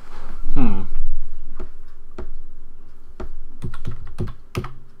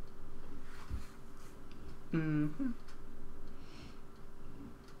 Mm-hmm.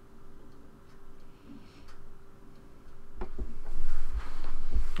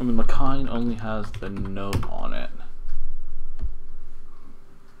 I mean, McKine only has the note on it.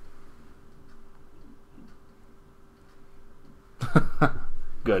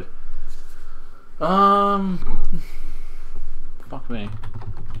 Good. Fuck me.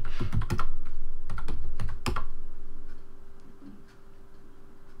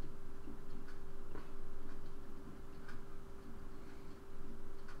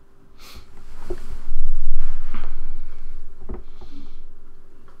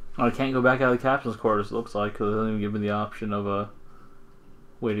 I can't go back out of the captain's quarters, it looks like, because they don't even give me the option of a...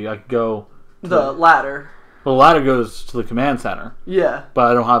 Wait, I could go... The ladder. Well, the ladder goes to the command center. Yeah.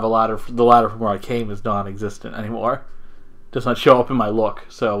 But I don't have a ladder. The ladder from where I came is non-existent anymore. Does not show up in my look.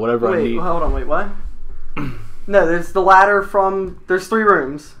 So whatever I need... Wait, hold on, wait, what? No, there's the ladder from... There's 3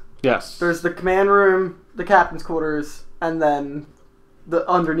 rooms. Yes. There's the command room, the captain's quarters, and then the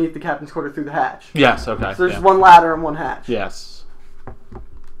underneath the captain's quarter through the hatch. Yes, okay. So there's 1 ladder and 1 hatch. Yes.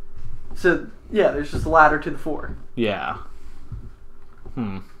 So, yeah, there's just a ladder to the 4. Yeah.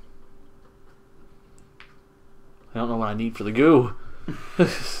 I don't know what I need for the goo.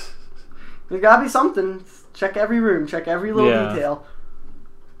 There's gotta be something. Check every room. Check every little detail.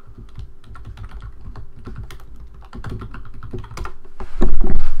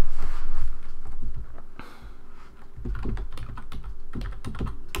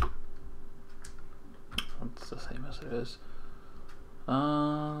 It's the same as it is.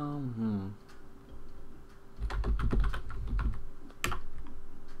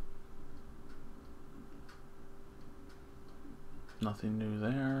 Nothing new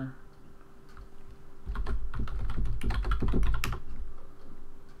there.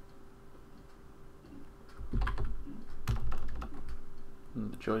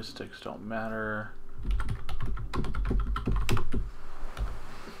 And the joysticks don't matter.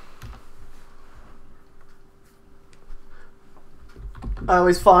 I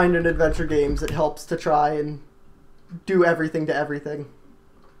always find in adventure games it helps to try and do everything to everything.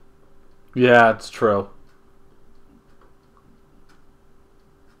 Yeah, it's true.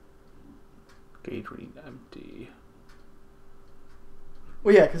 Gauge reading empty.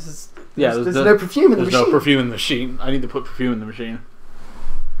 Well, yeah, because there's no perfume in the machine. There's no perfume in the machine. I need to put perfume in the machine.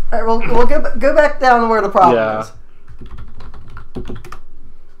 All right, we'll go back down to where the problem is.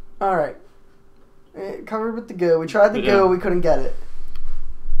 All right. Covered with the go. We tried the go. We couldn't get it.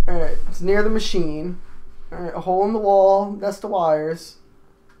 All right. It's near the machine. All right. A hole in the wall. Nest of wires.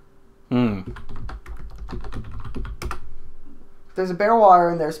 There's a bare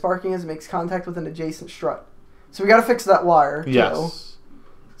wire in there, sparking as it makes contact with an adjacent strut. So we got to fix that wire. Yes. Too.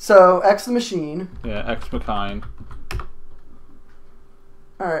 So X the machine. Yeah, X McKine.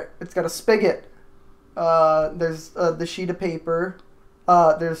 All right. It's got a spigot. There's the sheet of paper.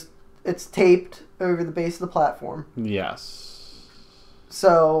 It's taped over the base of the platform. Yes.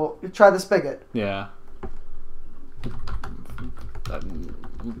 So try the spigot. Yeah.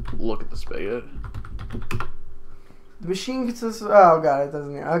 Look at the spigot. The machine consists. Oh god, it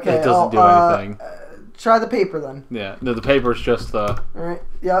doesn't. Okay, it doesn't do anything. Try the paper then. Yeah, no, the paper's just the. All right.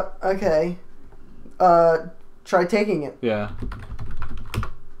 Yep. Okay. Try taking it. Yeah.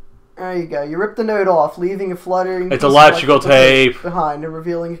 There you go. You rip the note off, leaving a fluttering. It's electrical tape behind and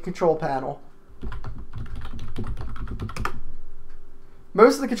revealing a control panel.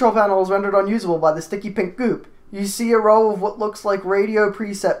 Most of the control panel is rendered unusable by the sticky pink goop. You see a row of what looks like radio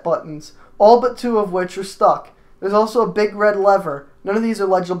preset buttons, all but 2 of which are stuck. There's also a big red lever. None of these are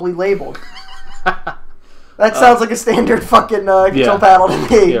legibly labeled. That sounds like a standard fucking control panel to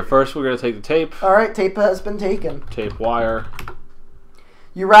me. Yeah, first we're going to take the tape. Alright, tape has been taken. Tape wire.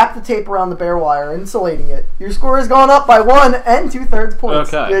 You wrap the tape around the bare wire, insulating it. Your score has gone up by 1 2/3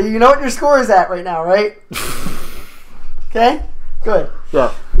 points. Okay. Yeah, you know what your score is at right now, right? Okay? Good. Yeah.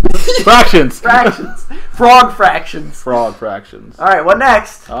 Fractions. Fractions. Frog fractions. Frog fractions. Alright, what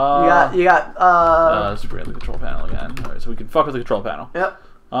next? Let's you bring up the control panel again. Alright, so we can fuck with the control panel. Yep.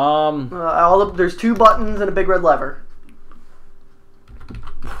 There's 2 buttons and a big red lever.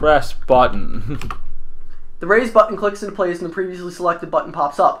 Press button. The raised button clicks into place and the previously selected button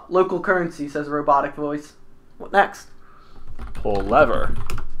pops up. Local currency, says a robotic voice. What next? Pull lever.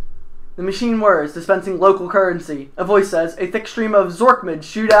 The machine whirs, dispensing local currency. A voice says, a thick stream of Zorkmids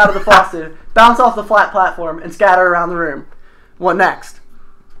shoot out of the faucet, bounce off the flat platform, and scatter around the room. What next?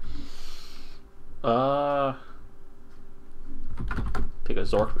 Take a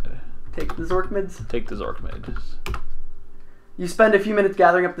Zorkmid. Take the Zorkmids. Take the Zorkmid. You spend a few minutes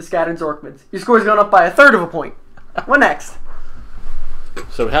gathering up the scattered Zorkmids. Your score's gone up by 1/3 of a point. What next?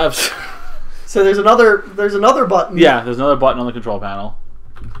 So we have... So there's another button. Yeah, there's another button on the control panel.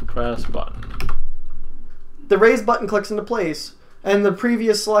 Press button. The raised button clicks into place, and the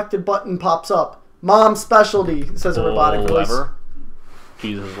previous selected button pops up. Mom's specialty, says a robotic voice. Lever.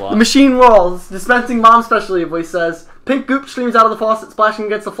 Jesus love. The machine rolls, dispensing Mom's specialty, a voice says. Pink goop streams out of the faucet, splashing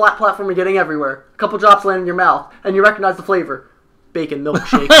against the flat platform and getting everywhere. A couple drops land in your mouth, and you recognize the flavor. Bacon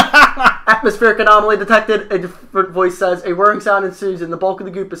milkshake. Atmospheric anomaly detected, a different voice says. A whirring sound ensues, and the bulk of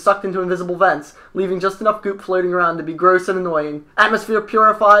the goop is sucked into invisible vents, leaving just enough goop floating around to be gross and annoying. Atmosphere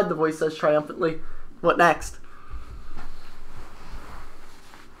purified, the voice says triumphantly. What next?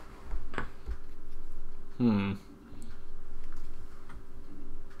 Can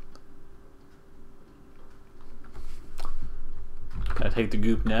I take the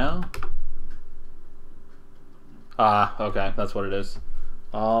goop now? Okay, that's what it is.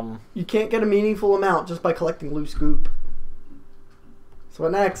 You can't get a meaningful amount just by collecting loose goop. So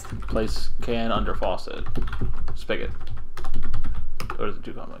what next? Place can under faucet. Spigot. Or does it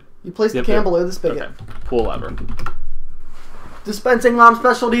do something? You place the can below the spigot. Okay. Pull lever. Dispensing Mom's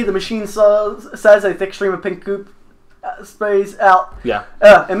specialty, the machine says a thick stream of pink goop sprays out. Yeah.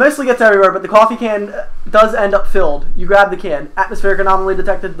 It mostly gets everywhere, but the coffee can does end up filled. You grab the can. Atmospheric anomaly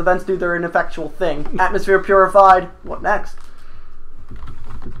detected. The vents do their ineffectual thing. Atmosphere purified. What next?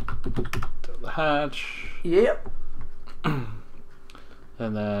 The hatch. Yep. And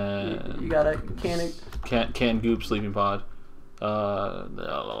then You got a can goop sleeping pod. I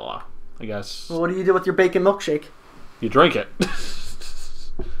guess. Well, what do you do with your bacon milkshake? You drink it.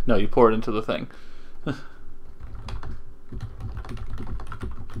 No, you pour it into the thing.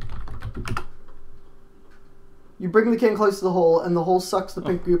 You bring the can close to the hole, and the hole sucks the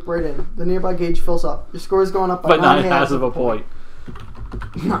pink goop right in. The nearby gauge fills up. Your score is going up by But 9/2 of a point.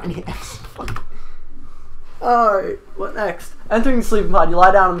 9/2. Alright, what next? Entering the sleeping pod, you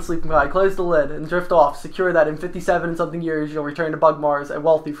lie down in the sleeping pod, close the lid, and drift off, secure that in 57 and something years you'll return to Bug Mars, a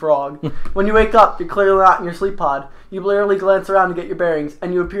wealthy frog. When you wake up, you're clearly not in your sleep pod. You blurrily glance around to get your bearings,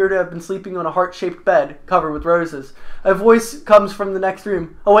 and you appear to have been sleeping on a heart-shaped bed, covered with roses. A voice comes from the next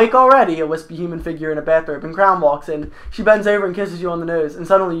room. Awake already? A wispy human figure in a bathrobe, and Crown walks in. She bends over and kisses you on the nose, and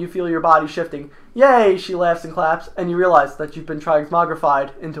suddenly you feel your body shifting. Yay! She laughs and claps, and you realize that you've been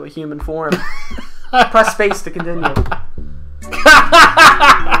transmogrified into a human form. Press space to continue. Watch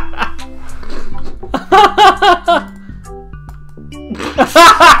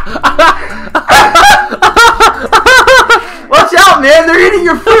out, man! They're eating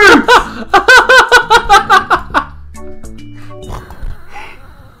your fruits!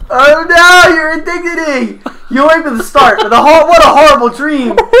 Oh no! Your indignity! You wake at the start with what a horrible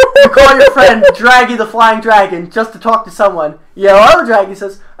dream! You call your friend Draggy the Flying Dragon just to talk to someone. Yo, hello, Draggy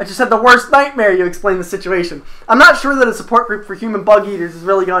says. I just had the worst nightmare. You explain the situation. I'm not sure that a support group for human bug eaters is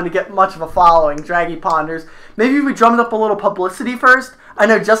really going to get much of a following. Draggy ponders. Maybe we drummed up a little publicity first? I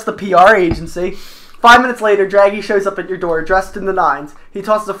know just the PR agency. 5 minutes later, Draggy shows up at your door, dressed in the nines. He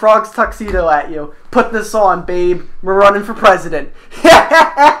tosses a frog's tuxedo at you. Put this on, babe. We're running for president.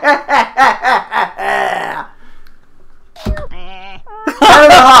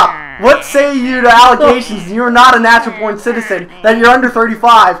 What say you to allegations that you are not a natural-born citizen, that you're under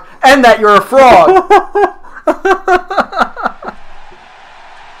 35, and that you're a frog?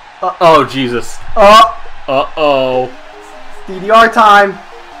 Oh, Jesus. Uh-oh. DDR time.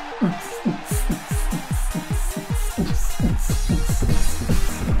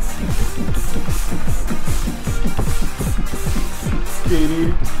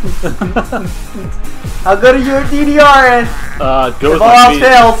 How good are you at DDRing? Go if with all my else feet.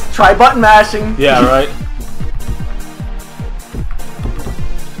 fails, try button mashing. Yeah, right.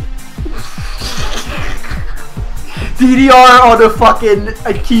 DDR on a fucking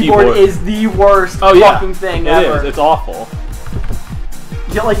keyboard is the worst fucking thing ever. It is. It's awful.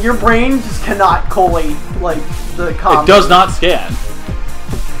 Yeah, like, your brain just cannot collate, like, the combos. It does not scan.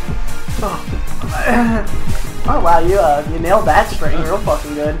 Oh wow, you nailed that string real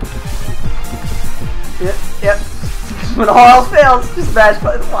fucking good. Yep. When all else fails, just mash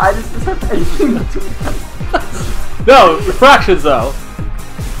button. Why does this have anything to do? No, fractions though.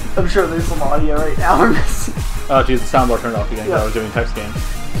 I'm sure there's some audio right now we're missing. Oh jeez, the soundbar turned off again because I was doing text game.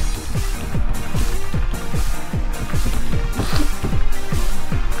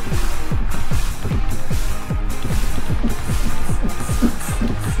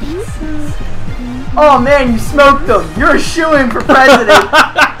 Oh man, you smoked them. You're a shoo-in for president.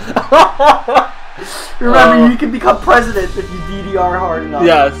 Remember, you can become president if you DDR hard enough.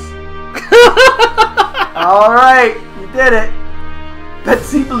 Yes. Alright, you did it.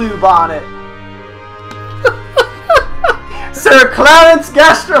 Betsy Blue Bonnet. Sir Clarence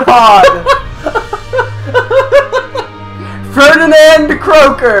Gastropod. Ferdinand de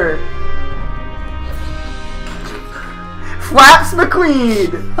Croker. Flaps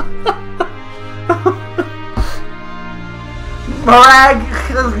McQueen. Marag.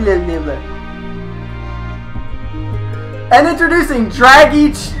 And introducing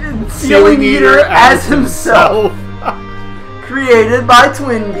Draggy Ceiling Eater as himself. Created by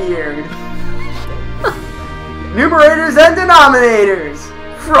Twinbeard. Numerators and denominators.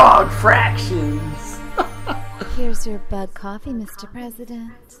 Frog fractions. Here's your bug coffee, Mr.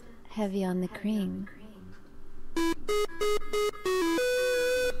 President. Heavy on the cream. The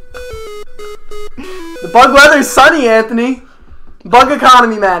bug weather's sunny, Anthony. Bug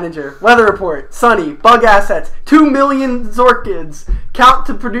economy manager. Weather report. Sunny. Bug assets. 2 million Zorkids. Cost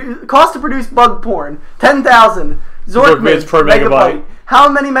to produce bug porn. 10,000. Zorkmids per megabyte. How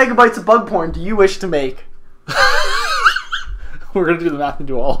many megabytes of bug porn do you wish to make? We're gonna do the math and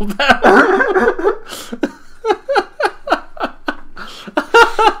do all of that.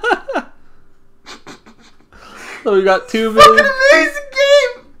 So we got 2 million. Fucking amazing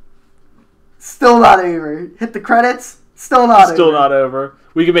game. Still not over. Hit the credits. Still not over. Still not over.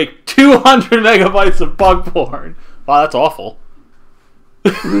 We can make 200 megabytes of bug porn. Wow, that's awful.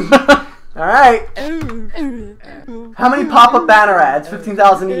 Alright. How many pop-up banner ads,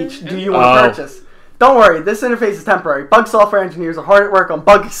 15,000 each, do you want to purchase? Don't worry, this interface is temporary. Bug software engineers are hard at work on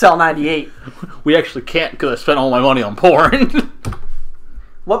Bug Excel 98. We actually can't because I spent all my money on porn.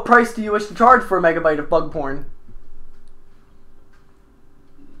 What price do you wish to charge for a megabyte of bug porn?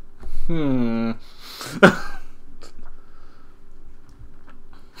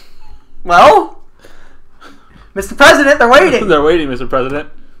 Well, Mr. President, they're waiting. They're waiting, Mr. President.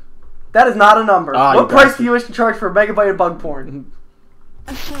 That is not a number. What price bastard. do you wish to charge for a megabyte of bug porn?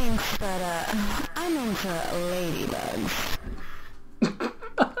 Thanks, but I'm into ladybugs.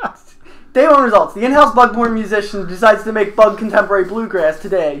 Day one results. The in-house bug porn musician decides to make bug contemporary bluegrass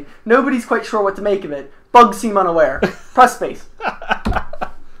today. Nobody's quite sure what to make of it. Bugs seem unaware. Press space.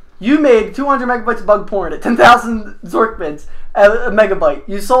 You made 200 megabytes of bug porn at 10,000 Zorkmids a megabyte.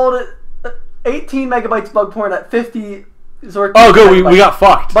 You sold it 18 megabytes of bug porn at 50 Zorkmids. Oh, good. We got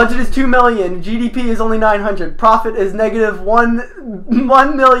fucked. Budget is 2 million. GDP is only 900. Profit is negative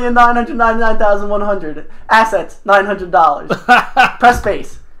 1,999,100. Assets $900. Press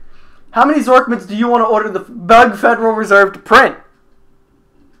space. How many Zorkmids do you want to order the Bug Federal Reserve to print?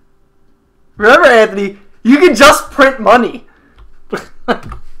 Remember, Anthony, you can just print money.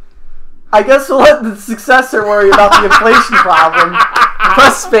 I guess we'll let the successor worry about the inflation problem.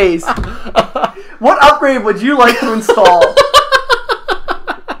 Press space. What upgrade would you like to install?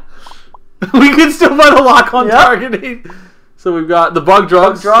 We can still find a lock on targeting. So we've got the bug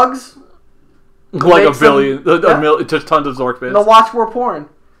drugs. Drugs? Like a billion. Just tons of Zorkmids. The watch war porn.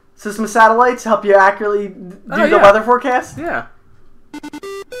 System of satellites help you accurately do the weather forecast? Yeah.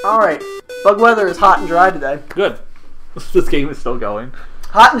 Alright. Bug weather is hot and dry today. Good. This game is still going.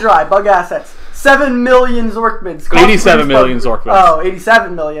 Hot and dry. Bug assets. 7 million Zorkmids. 87 million Zorkmids. Oh,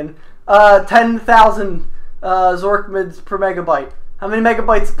 87 million. 10,000 Zorkmids per megabyte. How many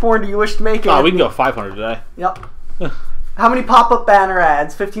megabytes of porn do you wish to make? Oh, we can go 500 today. Yep. How many pop-up banner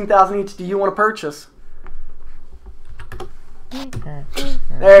ads, 15,000 each, do you want to purchase?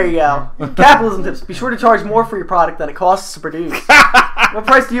 There you go. Capitalism tips. Be sure to charge more for your product than it costs to produce. What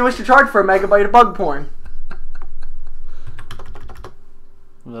price do you wish to charge for a megabyte of bug porn?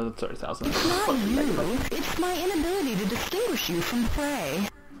 30,000. It's not you. It's my inability to distinguish you from prey.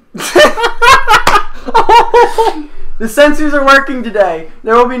 The sensors are working today.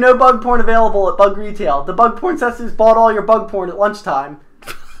 There will be no bug porn available at Bug Retail. The bug porn sensors bought all your bug porn at lunchtime.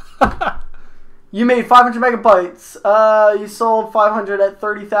 You made 500 megabytes. You sold 500 at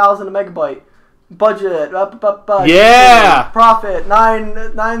 30,000 a megabyte. Budget. Yeah. Profit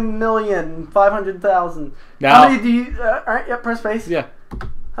 9,500,000. Now- How many do you? All right. Yep. Press space. Yeah.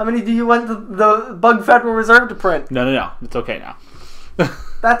 How many do you want the Bug Federal Reserve to print? No. It's okay now.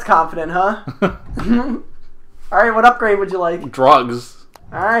 That's confident, huh? All right. What upgrade would you like? Drugs.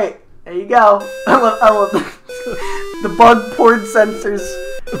 All right. There you go. I love the bug porn sensors.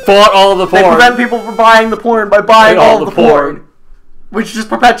 Bought all the They porn. prevent people from buying the porn by buying All all the the porn, which just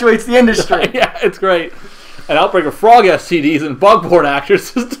perpetuates the industry. Yeah, it's great. An outbreak of frog STDs and bug porn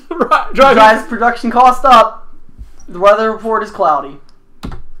actresses Drives production cost up. The weather report is cloudy.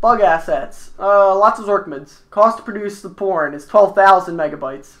 Bug assets. Lots of Zorkmids. Cost to produce the porn is 12,000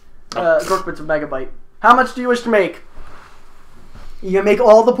 megabytes. Zorkmids per megabyte. How much do you wish to make? You gonna make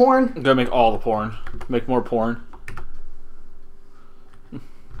all the porn? I'm gonna make all the porn. Make more porn.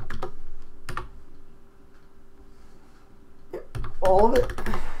 All of it?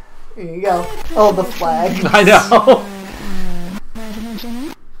 Here you go. Oh, the flag. I know.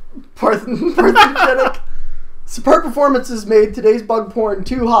 Parthenogenetic. Superb performances made today's bug porn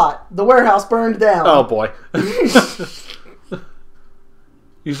too hot. The warehouse burned down. Oh boy.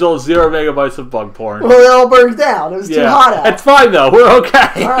 You sold 0 megabytes of bug porn. Well, it all burned down. It was too hot out. It's fine though. We're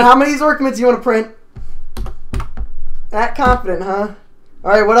okay. All right, how many Zorkmids do you want to print? That confident, huh?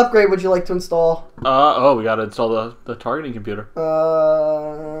 All right, what upgrade would you like to install? We gotta install the targeting computer.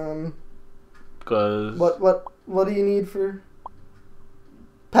 Cause What do you need for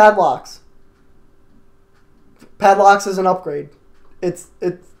padlocks? Padlocks is an upgrade.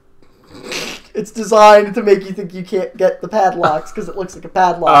 It's designed to make you think you can't get the padlocks because it looks like a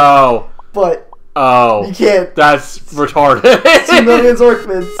padlock. But you can't. That's retarded. 2 million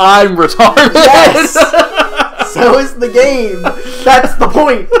Zorkmids. I'm retarded. Yes. So is the game. That's the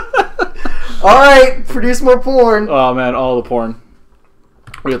point. All right, produce more porn. Oh man, all the porn.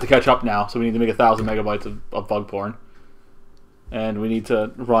 We have to catch up now, so we need to make 1,000 megabytes of bug porn, and we need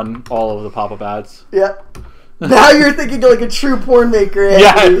to run all of the pop-up ads. Yep. Now you're thinking like a true porn maker. Andy.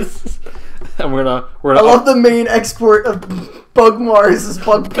 Yes. And we're gonna. I love the main export of Bug Mars is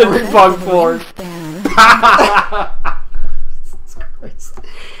bug porn. Bug porn.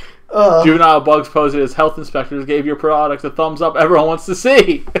 Juvenile bugs posted as health inspectors gave your product a thumbs up everyone wants to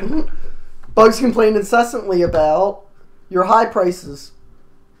see. Bugs complained incessantly about your high prices,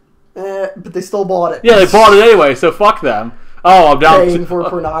 but they still bought it. Yeah, they bought it anyway, so fuck them. Oh, I'm down Paying for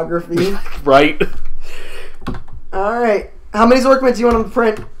pornography. Right. Alright. How many Zorkmids do you want them to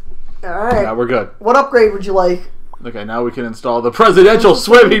print? Alright. Yeah, we're good. What upgrade would you like? Okay, now we can install the presidential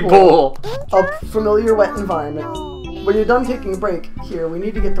swimming pool. A familiar wet environment. When you're done taking a break, here, we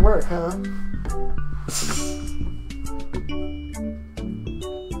need to get to work, huh?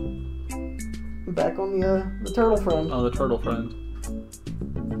 Back on the turtle friend. Oh, the turtle friend.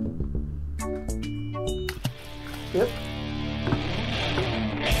 Yep.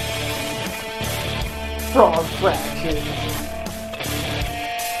 Frog fraction.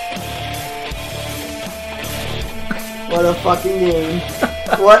 What a fucking game.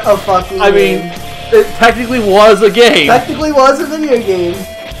 What a fucking game. I mean, it technically was a game. Technically was a video game.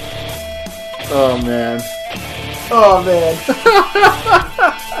 Oh, man. Oh, man.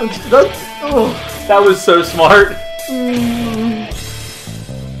 That was so smart.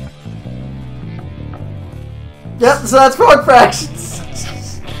 Yep, so that's frog fractions.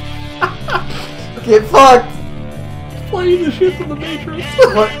 Get fucked. Playing the shit from the Matrix.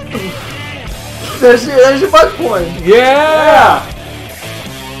 What? There's your bug porn. Yeah.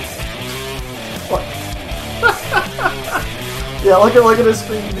 What? Yeah, look at the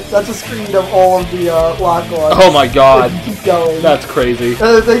screen. That's a screen of all of the lock-ons. Oh my god. Keep going. That's crazy.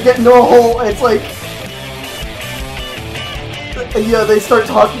 They get into a whole. It's like. Yeah, they start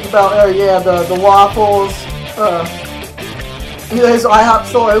talking about, the waffles. Is IHOP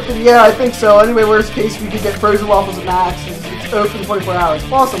still open? Yeah, I think so. Anyway, worst case, we could get frozen waffles at Max. It's open 24 hours.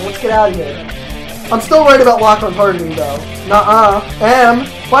 Awesome, let's get out of here. I'm still worried about lock-on targeting, though.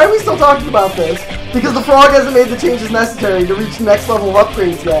 Why are we still talking about this? Because the frog hasn't made the changes necessary to reach the next level of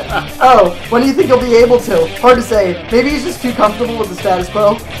upgrades yet. Oh, when do you think he'll be able to? Hard to say. Maybe he's just too comfortable with the status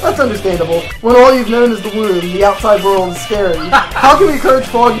quo. That's understandable. When all you've known is the womb, the outside world is scary. How can we encourage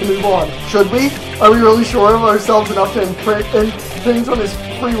Frog to move on? Should we? Are we really sure of ourselves enough to imprint things on his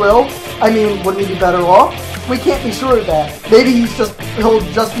free will? I mean, wouldn't he be better off? We can't be sure of that. Maybe he'll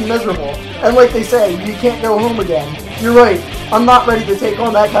just be miserable. And like they say, you can't go home again. You're right. I'm not ready to take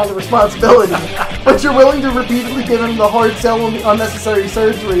on that kind of responsibility. but you're willing to repeatedly give him the hard sell on the unnecessary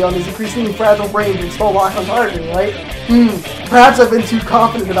surgery on his increasingly fragile brain to install lock-on targeting, right? Perhaps I've been too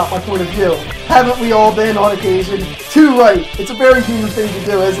confident about my point of view. Haven't we all been, on occasion? Too right. It's a very human thing to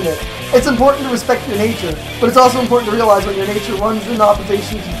do, isn't it? It's important to respect your nature, but it's also important to realize when your nature runs in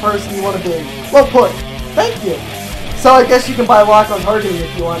opposition to the person you want to be. Well put. Thank you. So I guess you can buy lock-on targeting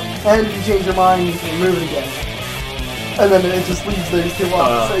if you want, and if you change your mind, you can remove it again. And then it just leaves those two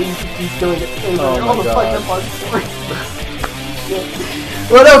up, so you can keep doing it. Oh my God.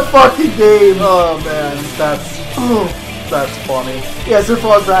 What a fucking game! Oh man, that's funny. Yeah, so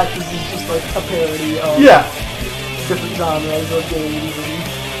Frog Practice is just like a parody of different genres of games and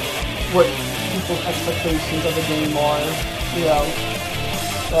what people's expectations of a game are. You know,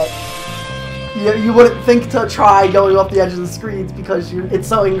 that you wouldn't think to try going off the edge of the screens because it's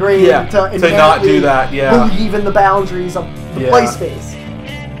so ingrained to not do that. Yeah, believe in the boundaries of the play space.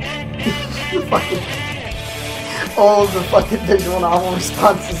 All of the fucking visual novel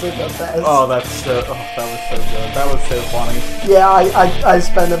responses are the best. Oh, that was so good. That was so funny. Yeah, I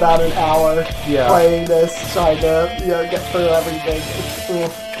spent about an hour playing this, trying to get through everything.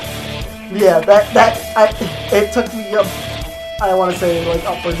 It took me I want to say like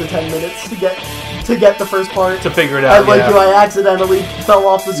upwards of 10 minutes to get the first part. To figure it out. I accidentally fell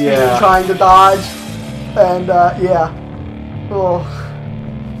off the scooter trying to dodge, and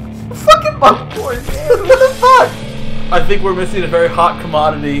fucking buckboard, man. What the fuck? I think we're missing a very hot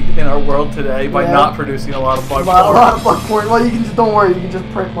commodity in our world today by not producing a lot of buckboard. A lot of buckboard. Well, you can just don't worry. You can just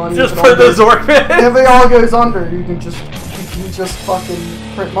print money. Just print the Zorkman. If it all goes under, you can just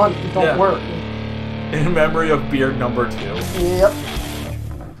fucking print money. Don't worry. In memory of Beard number 2. Yep.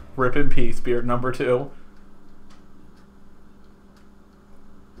 Rip in peace, Beard number 2.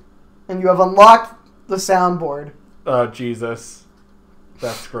 And you have unlocked the soundboard. Oh, Jesus.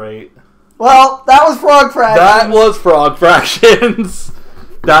 That's great. Well, that was Frog Fractions. That was Frog Fractions.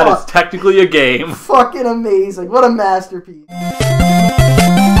 That is technically a game. Fucking amazing. What a masterpiece.